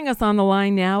 Joining us on the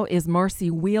line now is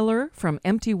Marcy Wheeler from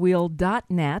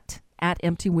EmptyWheel.net, at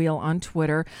EmptyWheel on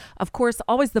Twitter. Of course,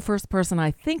 always the first person I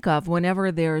think of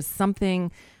whenever there's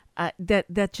something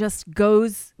that just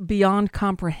goes beyond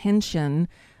comprehension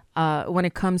when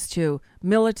it comes to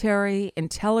military,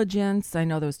 intelligence. I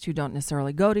know those two don't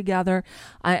necessarily go together.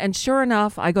 And sure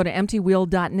enough, I go to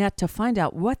EmptyWheel.net to find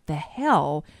out what the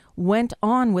hell went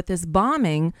on with this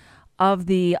bombing of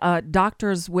the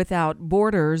Doctors Without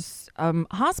Borders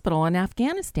hospital in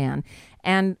Afghanistan.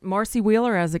 And Marcy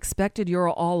Wheeler, as expected, you're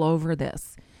all over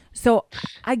this. So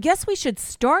I guess we should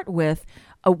start with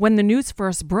when the news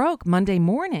first broke Monday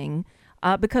morning,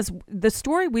 because the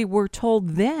story we were told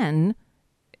then,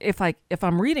 if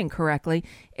I'm reading correctly,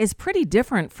 is pretty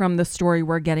different from the story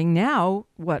we're getting now,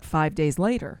 5 days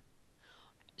later?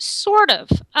 Sort of.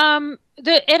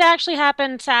 It actually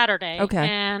happened Saturday. Okay.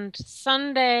 And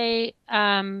Sunday,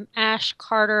 Ash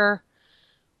Carter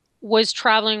was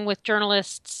traveling with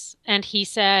journalists, and he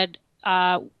said,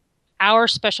 our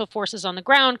special forces on the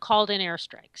ground called in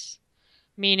airstrikes,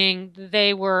 meaning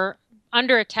they were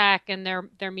under attack, and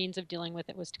their means of dealing with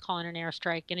it was to call in an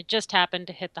airstrike, and it just happened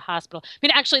to hit the hospital. I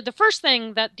mean, actually, the first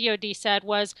thing that DOD said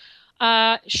was,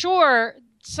 sure,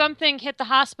 something hit the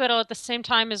hospital at the same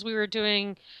time as we were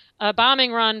doing a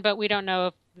bombing run, but we don't know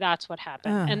if that's what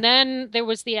happened. And then there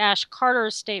was the Ash Carter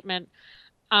statement.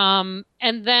 And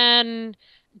then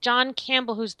John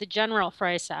Campbell, who's the general for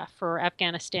ISAF for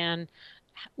Afghanistan,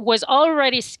 was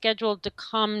already scheduled to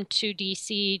come to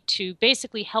D.C. to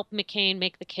basically help McCain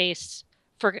make the case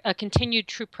for a continued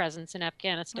troop presence in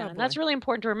Afghanistan. And that's really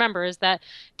important to remember, is that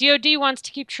DOD wants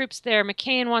to keep troops there.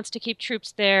 McCain wants to keep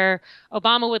troops there.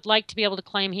 Obama would like to be able to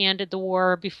claim he ended the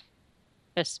war before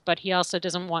this, but he also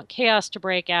doesn't want chaos to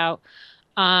break out.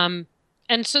 And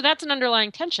so that's an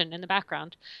underlying tension in the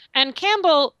background. And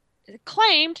Campbell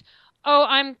claimed,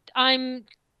 I'm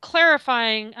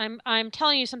clarifying, I'm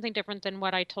telling you something different than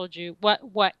what I told you,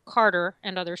 what Carter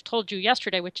and others told you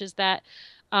yesterday, which is that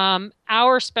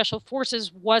our special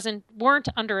forces weren't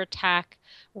under attack.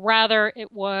 Rather,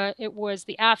 it was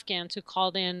the Afghans who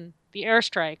called in the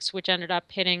airstrikes, which ended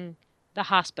up hitting the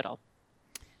hospital.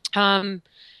 And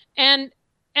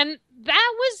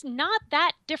that was not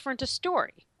that different a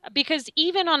story, because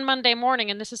even on Monday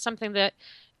morning, and this is something that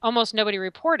almost nobody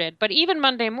reported, but even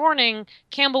Monday morning,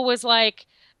 Campbell was like,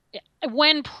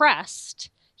 when pressed,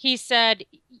 he said,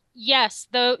 yes,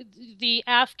 the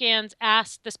Afghans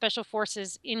asked the special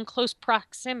forces in close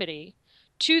proximity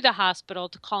to the hospital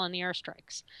to call in the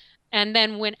airstrikes. And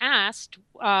then when asked,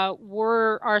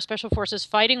 were our special forces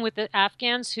fighting with the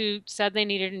Afghans who said they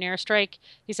needed an airstrike,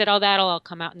 he said, that'll all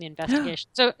come out in the investigation.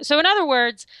 So in other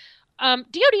words,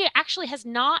 DOD actually has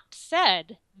not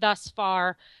said thus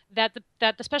far that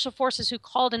the special forces who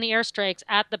called in the airstrikes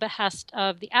at the behest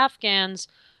of the Afghans,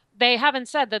 they haven't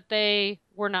said that they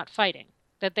were not fighting,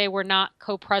 that they were not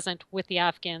co-present with the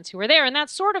Afghans who were there. And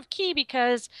that's sort of key,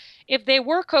 because if they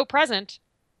were co-present,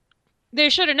 they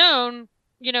should have known,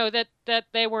 that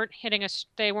they weren't hitting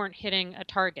a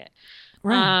target.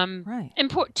 Right.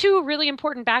 Two really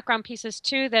important background pieces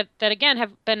too that again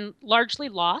have been largely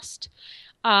lost.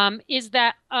 Is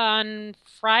that on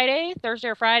Thursday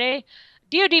or Friday,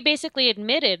 DOD basically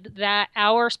admitted that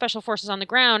our special forces on the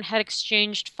ground had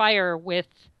exchanged fire with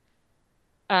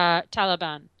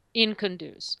Taliban in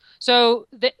Kunduz. So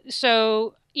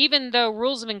even though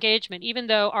rules of engagement, even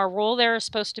though our role there is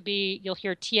supposed to be, you'll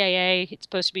hear TAA, it's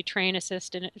supposed to be train,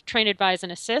 advise,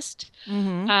 and assist.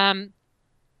 Mm-hmm.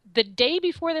 The day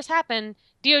before this happened,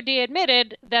 DOD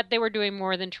admitted that they were doing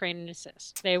more than train and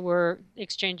assist. They were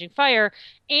exchanging fire.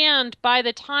 And by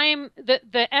the time the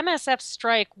MSF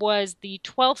strike was the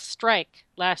 12th strike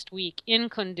last week in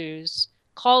Kunduz,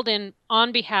 called in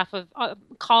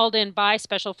by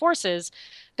special forces,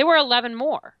 there were 11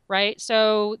 more, right?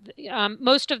 So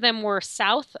most of them were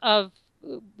south of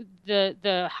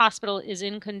the hospital is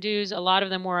in Kunduz. A lot of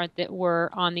them were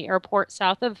on the airport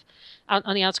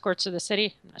on the outskirts of the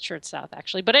city. I'm not sure it's south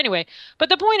actually, but anyway. But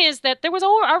the point is that there was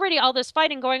already all this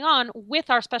fighting going on with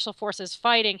our special forces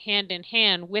fighting hand in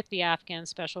hand with the Afghan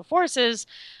special forces,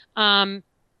 and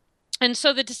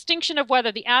so the distinction of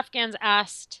whether the Afghans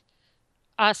asked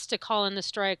us to call in the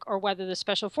strike or whether the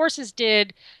special forces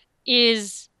did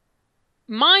is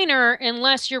minor,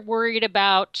 unless you're worried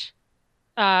about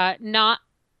not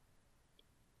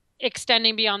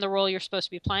extending beyond the role you're supposed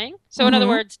to be playing. So in other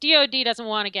words, DOD doesn't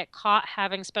want to get caught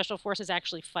having special forces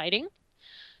actually fighting.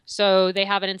 So they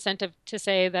have an incentive to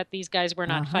say that these guys were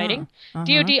not fighting.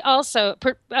 DOD also,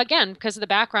 again, because of the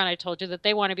background I told you, that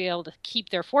they want to be able to keep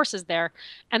their forces there.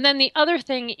 And then the other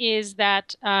thing is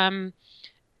that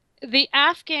the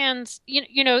Afghans,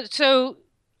 so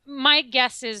my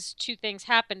guess is two things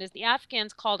happened. Is the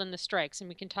Afghans called in the strikes, and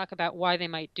we can talk about why they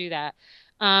might do that.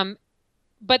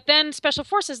 But then special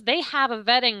forces, they have a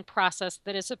vetting process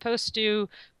that is supposed to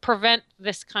prevent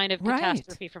this kind of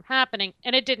catastrophe from happening,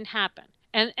 and it didn't happen.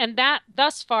 And that,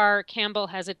 thus far, Campbell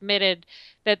has admitted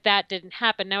that didn't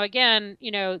happen. Now, again,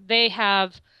 they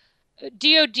have,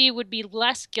 DOD would be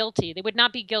less guilty. They would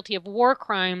not be guilty of war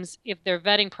crimes if their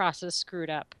vetting process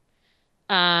screwed up.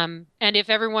 And if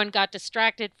everyone got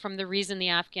distracted from the reason the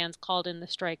Afghans called in the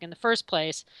strike in the first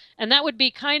place. And that would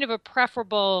be kind of a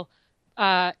preferable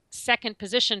second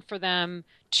position for them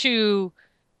to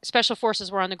special forces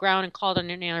were on the ground and called in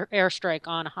an airstrike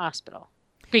on a hospital.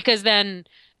 Because then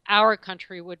our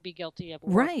country would be guilty of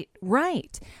war.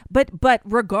 Right. But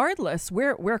regardless,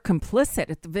 we're complicit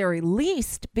at the very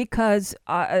least, because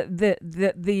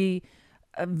the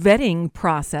vetting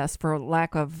process, for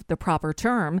lack of the proper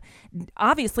term,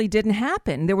 obviously didn't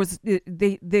happen.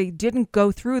 They didn't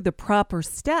go through the proper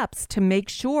steps to make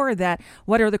sure that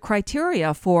what are the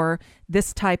criteria for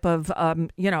this type of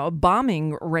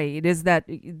bombing raid is that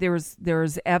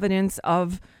there's evidence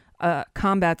of a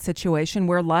combat situation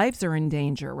where lives are in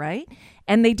danger, right?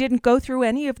 And they didn't go through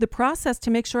any of the process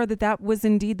to make sure that was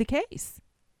indeed the case.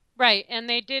 Right, and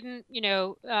they didn't,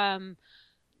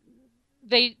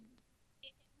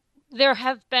 there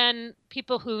have been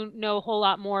people who know a whole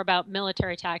lot more about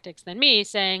military tactics than me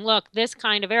saying, look, this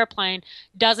kind of airplane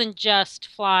doesn't just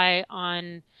fly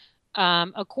on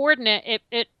a coordinate.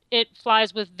 It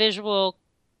flies with visual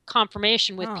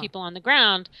confirmation with people on the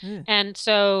ground. And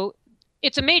so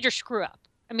it's a major screw up.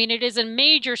 I mean, it is a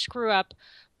major screw up.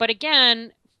 But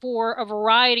again, for a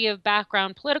variety of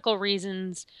background political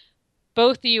reasons,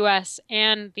 both the U.S.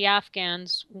 and the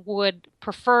Afghans would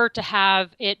prefer to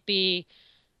have it be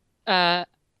an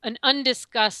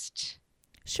undiscussed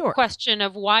question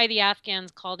of why the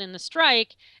Afghans called in the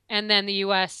strike, and then the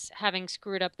U.S. having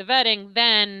screwed up the vetting,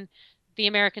 then the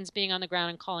Americans being on the ground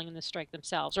and calling in the strike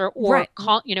themselves, or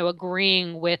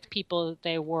agreeing with people that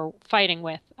they were fighting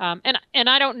with. And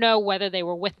I don't know whether they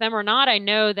were with them or not. I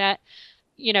know that,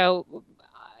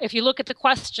 if you look at the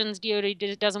questions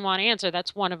DOD doesn't want to answer,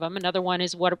 that's one of them. Another one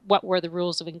is what were the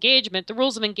rules of engagement? The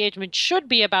rules of engagement should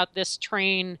be about this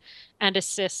train and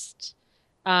assist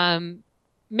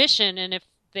mission. And if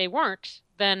they weren't,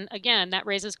 then again, that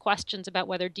raises questions about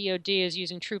whether DOD is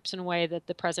using troops in a way that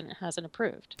the president hasn't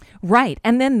approved. Right.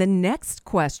 And then the next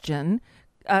question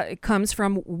comes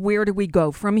from, where do we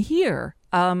go from here?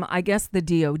 I guess the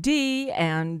DOD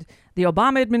and the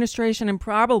Obama administration, and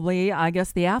probably, I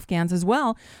guess, the Afghans as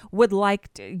well, would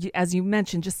like to, as you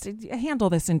mentioned, just to handle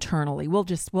this internally.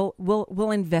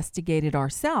 We'll investigate it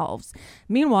ourselves.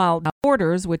 Meanwhile,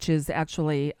 Borders, which is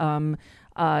actually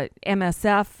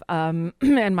MSF,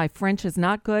 and my French is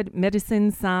not good,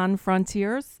 Médecins Sans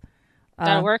Frontières.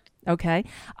 That'll work. Okay.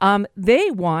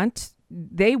 They want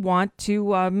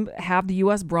to have the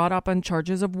U.S. brought up on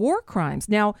charges of war crimes.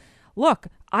 Now, look,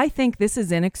 I think this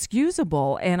is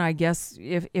inexcusable, and I guess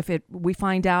if we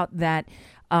find out that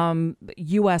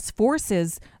U.S.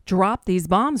 forces dropped these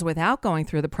bombs without going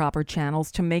through the proper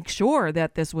channels to make sure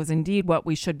that this was indeed what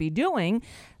we should be doing,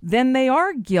 then they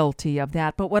are guilty of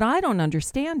that. But what I don't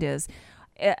understand is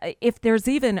if there's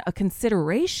even a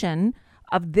consideration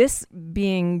of this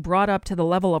being brought up to the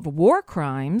level of war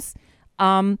crimes,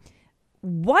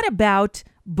 what about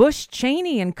Bush,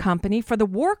 Cheney and company for the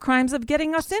war crimes of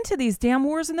getting us into these damn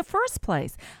wars in the first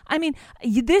place? I mean,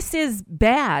 this is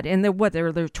bad. And there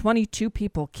are 22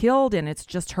 people killed, and it's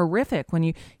just horrific when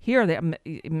you hear that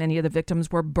many of the victims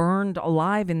were burned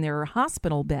alive in their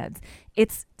hospital beds.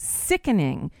 It's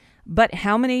sickening. But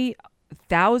how many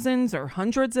thousands or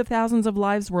hundreds of thousands of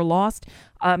lives were lost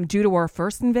due to our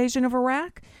first invasion of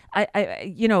Iraq?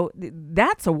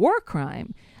 That's a war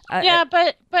crime.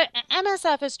 But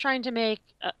MSF is trying to make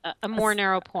a more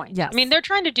narrow point. Yes. I mean, they're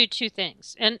trying to do two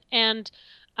things, and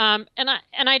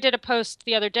I did a post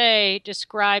the other day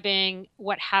describing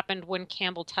what happened when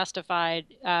Campbell testified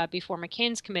before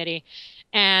McCain's committee,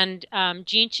 and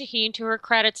Jean Shaheen, to her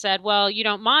credit, said, "Well, you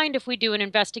don't mind if we do an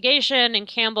investigation," and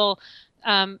Campbell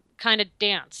kind of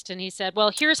danced, and he said,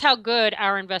 "Well, here's how good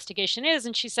our investigation is,"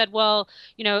 and she said, "Well,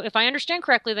 if I understand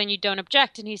correctly, then you don't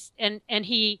object," and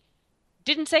he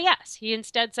didn't say yes. He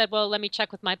instead said, "Well, let me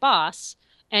check with my boss,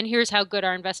 and here's how good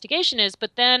our investigation is."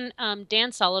 But then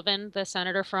Dan Sullivan, the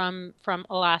senator from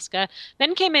Alaska,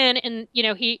 then came in and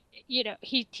he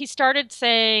started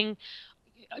saying,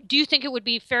 "Do you think it would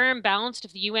be fair and balanced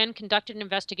if the UN conducted an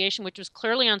investigation which was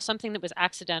clearly on something that was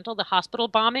accidental, the hospital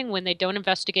bombing, when they don't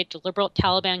investigate deliberate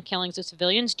Taliban killings of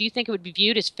civilians? Do you think it would be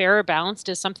viewed as fair or balanced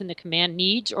as something the command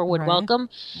needs or would welcome?"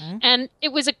 And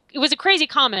it was a crazy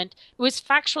comment. It was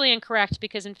factually incorrect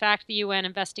because, in fact, the UN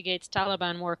investigates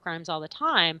Taliban war crimes all the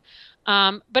time.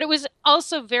 But it was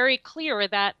also very clear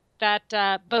that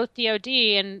both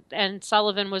DOD and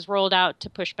Sullivan was rolled out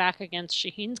to push back against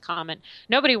Shaheen's comment.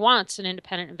 Nobody wants an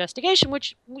independent investigation,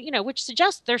 which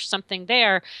suggests there's something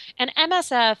there. And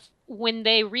MSF, when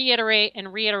they reiterate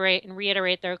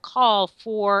their call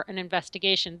for an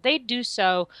investigation, they do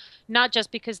so not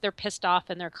just because they're pissed off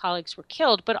and their colleagues were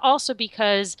killed, but also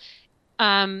because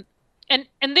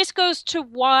and this goes to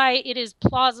why it is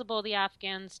plausible the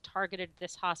Afghans targeted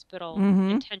this hospital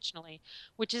intentionally,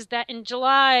 which is that in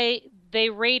July,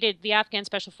 the Afghan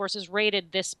Special Forces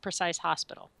raided this precise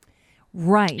hospital.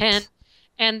 Right.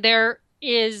 And there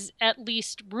is at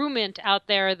least rumor out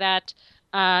there that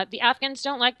the Afghans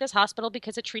don't like this hospital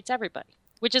because it treats everybody,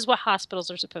 which is what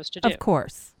hospitals are supposed to do. Of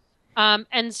course.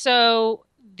 And so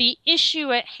the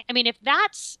issue, if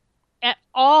that's at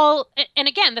all, and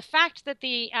again, the fact that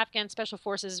the Afghan Special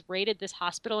Forces raided this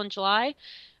hospital in July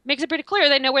makes it pretty clear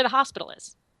they know where the hospital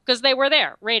is because they were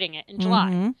there raiding it in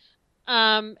July.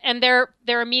 And their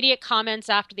immediate comments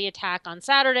after the attack on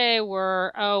Saturday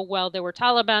were, "Oh, well, there were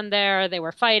Taliban there, they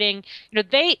were fighting."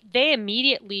 They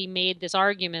immediately made this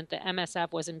argument that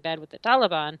MSF was in bed with the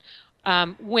Taliban,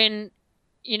 when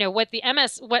what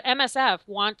MSF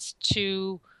wants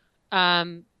to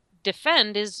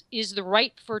defend is the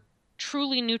right for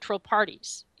truly neutral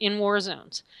parties in war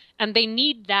zones, and they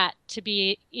need that to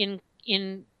be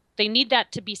they need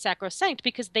that to be sacrosanct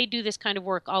because they do this kind of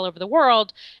work all over the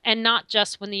world and not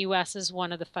just when the U.S. is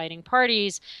one of the fighting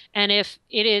parties. And if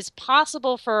it is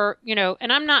possible for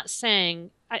and I'm not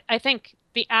saying I think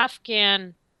the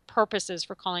Afghan purposes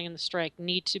for calling in the strike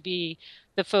need to be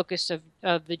the focus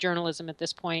of the journalism at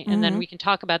this point, and then we can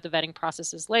talk about the vetting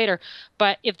processes later.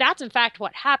 But if that's in fact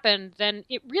what happened, then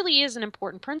it really is an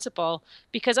important principle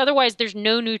because otherwise there's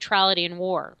no neutrality in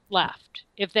war left.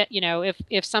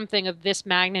 If something of this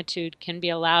magnitude can be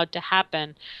allowed to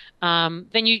happen,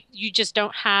 then you just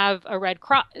don't have a Red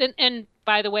Cross. And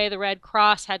by the way, the Red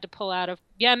Cross had to pull out of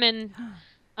Yemen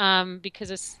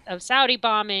because of Saudi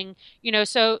bombing,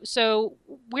 so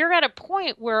we're at a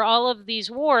point where all of these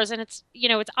wars, and it's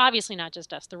obviously not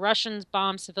just us. The Russians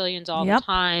bomb civilians all the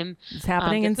time. It's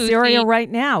happening in Syria right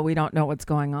now. We don't know what's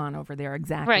going on over there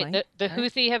exactly. Right. The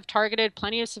Houthi have targeted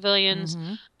plenty of civilians.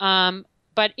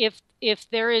 But if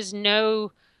there is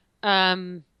no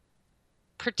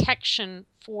protection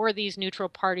for these neutral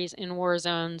parties in war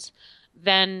zones,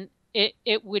 then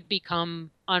it would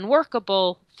become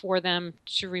unworkable for them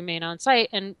to remain on site.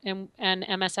 And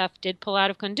MSF did pull out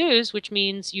of Kunduz, which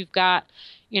means you've got,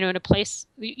 in a place,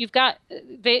 you've got,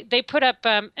 they put up,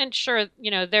 and sure,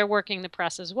 they're working the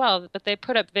press as well, but they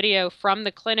put up video from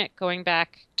the clinic going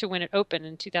back to when it opened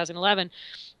in 2011,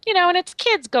 and it's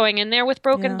kids going in there with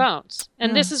broken bones.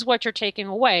 And this is what you're taking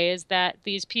away, is that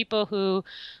these people who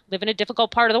live in a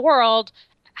difficult part of the world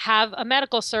have a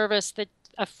medical service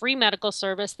a free medical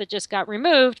service that just got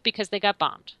removed because they got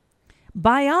bombed.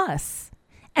 By us.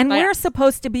 And we're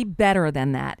supposed to be better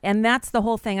than that. And that's the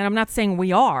whole thing. And I'm not saying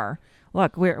we are.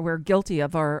 Look, we're guilty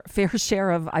of our fair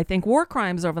share of, I think, war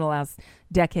crimes over the last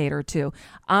decade or two.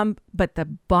 But the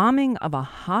bombing of a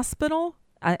hospital,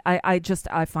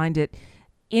 I find it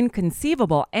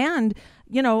inconceivable. And,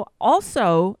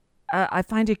 also, I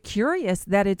find it curious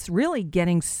that it's really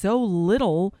getting so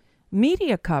little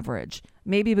media coverage.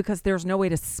 Maybe because there's no way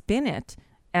to spin it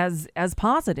as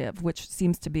positive, which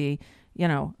seems to be,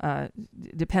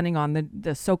 depending on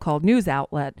the so-called news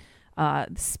outlet,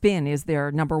 spin is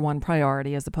their number one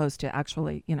priority as opposed to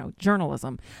actually,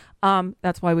 journalism.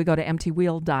 That's why we go to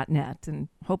emptywheel.net and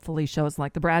hopefully shows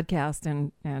like the BradCast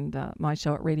and my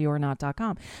show at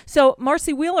radioornot.com. So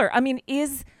Marcy Wheeler,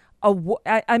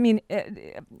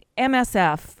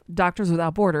 MSF, Doctors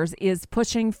Without Borders, is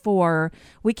pushing for,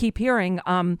 we keep hearing,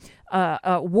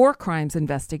 war crimes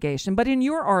investigation. But in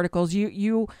your articles,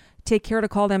 you take care to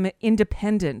call them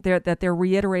independent, that they're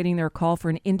reiterating their call for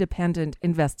an independent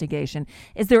investigation.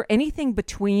 Is there anything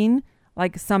between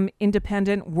like some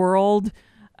independent world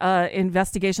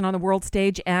investigation on the world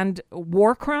stage and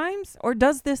war crimes? Or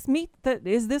does this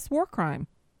is this war crime?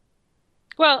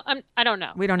 Well, I don't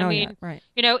know. We don't know yet, right?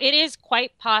 It is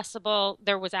quite possible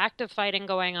there was active fighting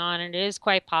going on, and it is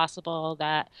quite possible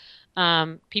that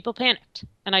people panicked,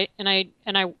 and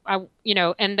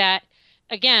that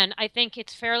again, I think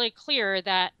it's fairly clear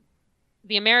that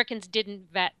the Americans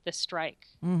didn't vet the strike,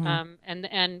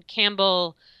 and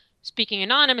Campbell, speaking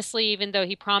anonymously, even though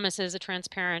he promises a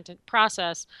transparent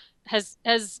process,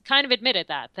 has kind of admitted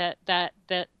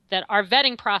that our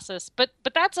vetting process, but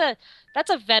that's a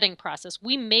vetting process.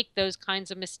 We make those kinds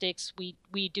of mistakes. We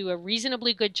do a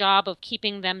reasonably good job of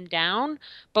keeping them down,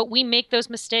 but we make those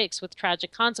mistakes with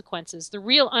tragic consequences. The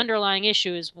real underlying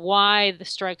issue is why the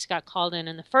strikes got called in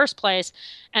the first place,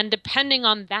 and depending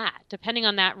on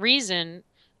that reason,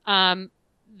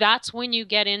 that's when you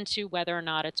get into whether or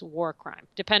not it's a war crime,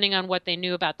 depending on what they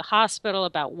knew about the hospital,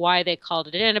 about why they called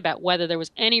it in, about whether there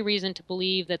was any reason to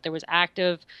believe that there was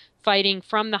active fighting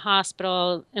from the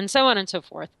hospital, and so on and so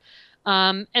forth.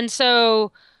 And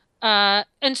so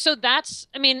that's,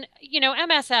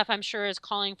 MSF, I'm sure, is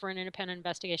calling for an independent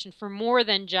investigation for more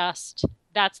than just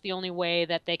that's the only way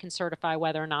that they can certify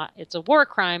whether or not it's a war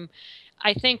crime.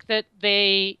 I think that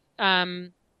they,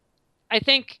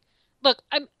 look,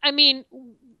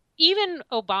 even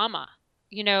Obama,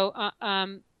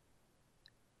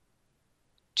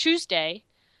 Tuesday,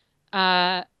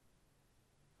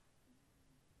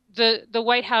 the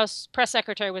White House press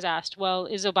secretary was asked, well,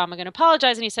 is Obama going to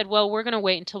apologize? And he said, well, we're going to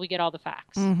wait until we get all the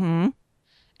facts. Mm-hmm.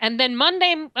 And then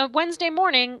Wednesday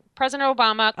morning, President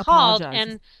Obama called,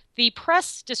 and the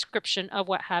press description of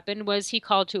what happened was he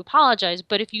called to apologize.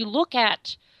 But if you look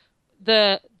at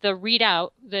the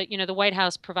readout, the White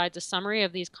House provides a summary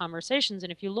of these conversations.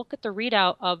 And if you look at the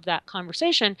readout of that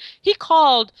conversation, he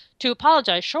called to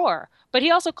apologize, sure. But he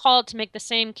also called to make the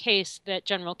same case that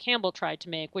General Campbell tried to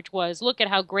make, which was, look at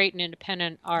how great and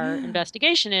independent our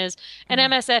investigation is. And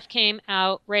MSF came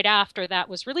out right after that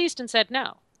was released and said,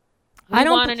 no, we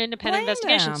want an independent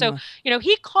investigation. So,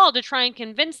 he called to try and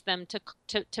convince them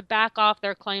to back off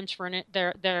their claims for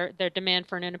their demand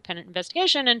for an independent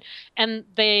investigation, and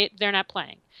they're not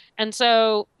playing. And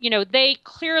so, they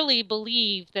clearly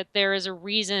believe that there is a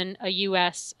reason a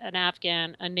U.S., an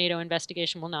Afghan, a NATO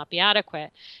investigation will not be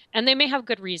adequate. And they may have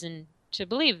good reason to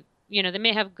believe, they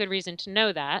may have good reason to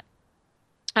know that.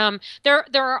 There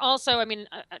are also,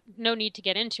 no need to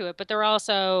get into it, but there are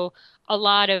also a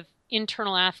lot of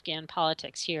internal Afghan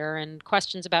politics here and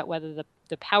questions about whether the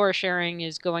power sharing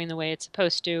is going the way it's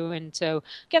supposed to. And so,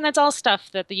 again, that's all stuff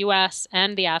that the U.S.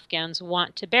 and the Afghans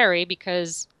want to bury,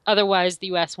 because otherwise the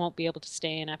U.S. won't be able to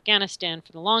stay in Afghanistan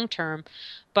for the long term.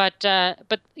 But that's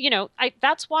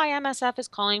why MSF is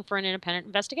calling for an independent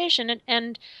investigation.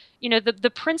 And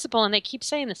the principle, and they keep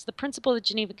saying this, the principle of the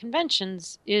Geneva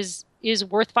Conventions is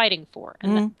worth fighting for.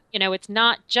 And, it's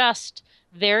not just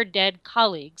their dead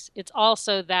colleagues. It's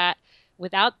also that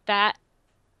without that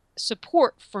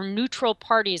support for neutral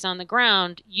parties on the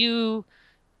ground,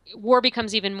 war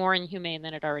becomes even more inhumane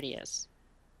than it already is.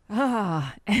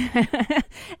 And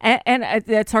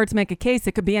it's hard to make a case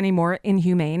it could be any more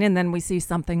inhumane. And then we see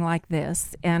something like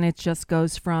this, and it just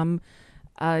goes from,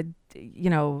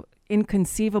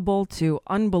 inconceivable to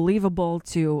unbelievable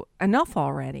to enough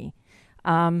already.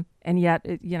 And yet,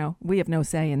 we have no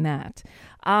say in that.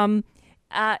 The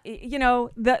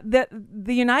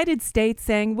United States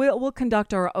saying we'll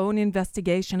conduct our own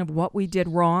investigation of what we did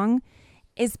wrong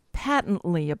is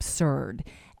patently absurd.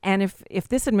 And if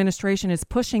this administration is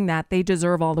pushing that, they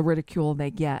deserve all the ridicule they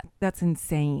get. That's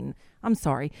insane. I'm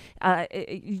sorry.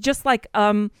 Just like,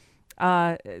 there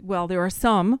are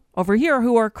some over here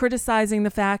who are criticizing the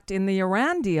fact in the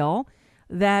Iran deal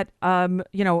that,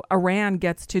 Iran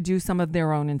gets to do some of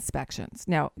their own inspections.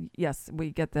 Now, yes,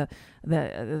 we get the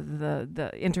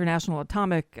International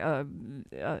Atomic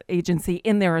Agency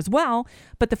in there as well,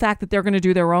 but the fact that they're going to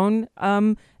do their own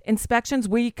inspections,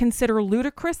 we consider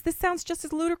ludicrous. This sounds just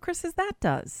as ludicrous as that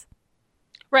does.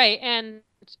 Right, and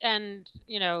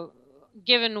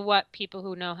given what people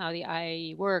who know how the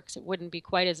IAEA works, it wouldn't be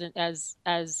quite as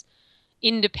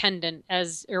independent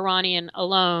as Iranian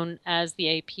alone as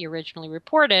the AP originally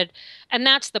reported. And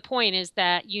that's the point, is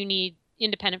that you need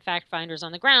independent fact finders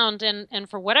on the ground. And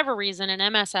for whatever reason, an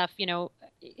MSF,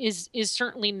 is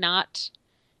certainly not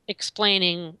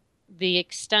explaining the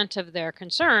extent of their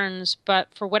concerns, but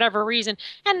for whatever reason,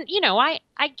 and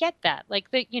I get that. Like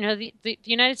the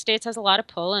United States has a lot of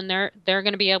pull, and they're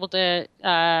going to be able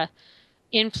to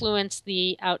influence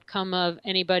the outcome of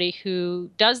anybody who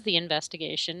does the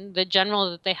investigation. The general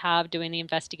that they have doing the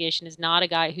investigation is not a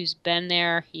guy who's been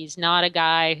there. He's not a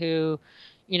guy who,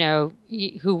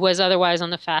 who was otherwise on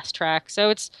the fast track. So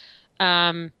it's,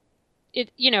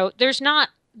 there's not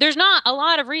a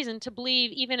lot of reason to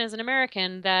believe, even as an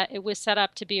American, that it was set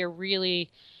up to be a really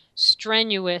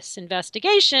strenuous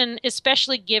investigation,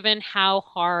 especially given how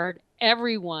hard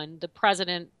everyone, the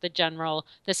president, the general,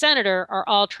 the senator, are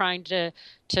all trying to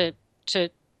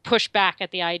push back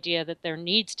at the idea that there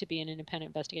needs to be an independent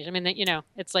investigation. I mean,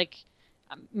 it's like,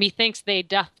 methinks they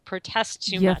doth protest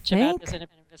too much about this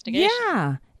independent investigation.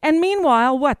 Yeah. And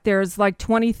meanwhile, there's like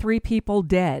 23 people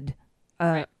dead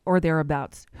right. or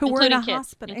thereabouts who including were in a kids,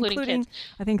 hospital, including kids.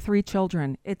 I think 3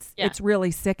 children. It's really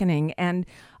sickening. And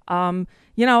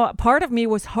part of me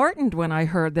was heartened when I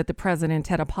heard that the president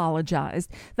had apologized.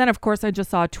 Then, of course, I just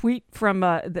saw a tweet from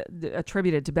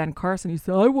attributed to Ben Carson. He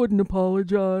said, "I wouldn't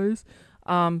apologize."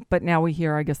 But now we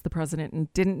hear, I guess, the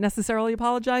president didn't necessarily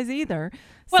apologize either.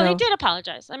 Well, he did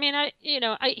apologize. I mean,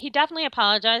 he definitely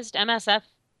apologized. MSF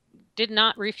did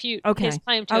not refute his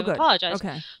claim to have apologized.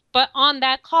 Okay. But on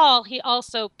that call, he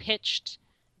also pitched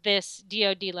this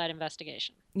DOD-led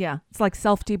investigation. Yeah, it's like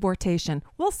self-deportation.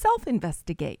 We'll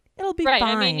self-investigate. It'll be fine. Right.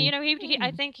 I mean,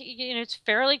 I think it's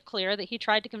fairly clear that he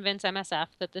tried to convince MSF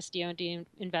that this DOD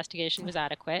investigation was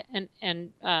adequate, and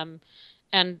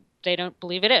they don't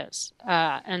believe it is.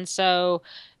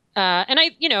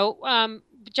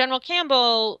 General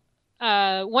Campbell,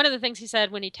 one of the things he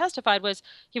said when he testified was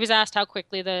he was asked how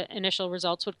quickly the initial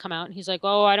results would come out, and he's like,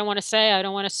 "Oh, I don't want to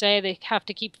say. They have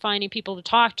to keep finding people to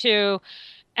talk to,"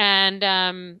 and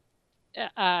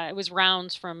it was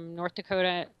Rounds from South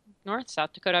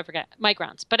Dakota, I forget, Mike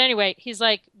Rounds. But anyway, he's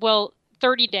like, well,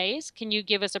 30 days? Can you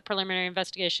give us a preliminary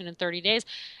investigation in 30 days?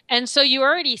 And so you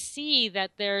already see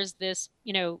that there's this,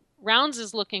 Rounds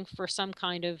is looking for some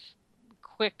kind of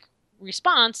quick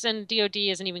response, and DOD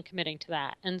isn't even committing to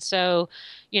that. And so,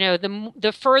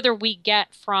 the further we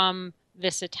get from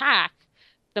this attack,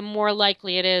 the more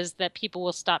likely it is that people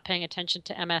will stop paying attention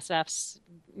to MSF's,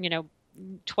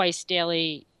 twice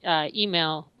daily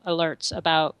email alerts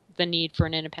about the need for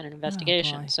an independent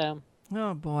investigation.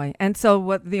 Oh boy. And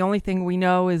so the only thing we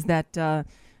know is that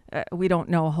we don't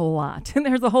know a whole lot. And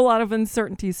there's a whole lot of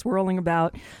uncertainty swirling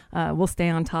about. We'll stay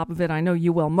on top of it. I know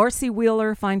you will. Marcy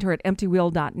Wheeler, find her at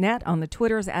emptywheel.net, on the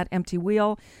Twitters at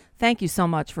emptywheel. Thank you so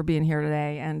much for being here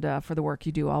today and for the work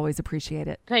you do. Always appreciate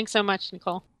it. Thanks so much,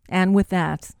 Nicole. And with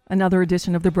that, another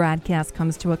edition of the BradCast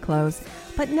comes to a close.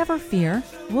 But never fear,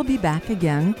 we'll be back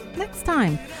again next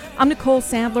time. I'm Nicole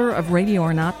Sandler of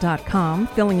RadioOrNot.com,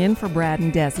 filling in for Brad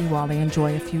and Desi while they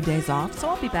enjoy a few days off. So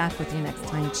I'll be back with you next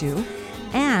time, too.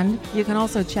 And you can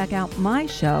also check out my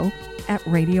show at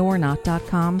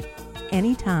RadioOrNot.com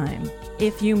anytime.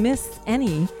 If you miss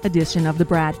any edition of the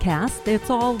BradCast, it's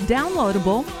all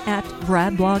downloadable at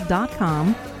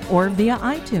bradblog.com or via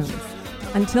iTunes.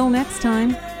 Until next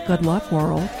time, good luck,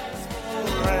 world.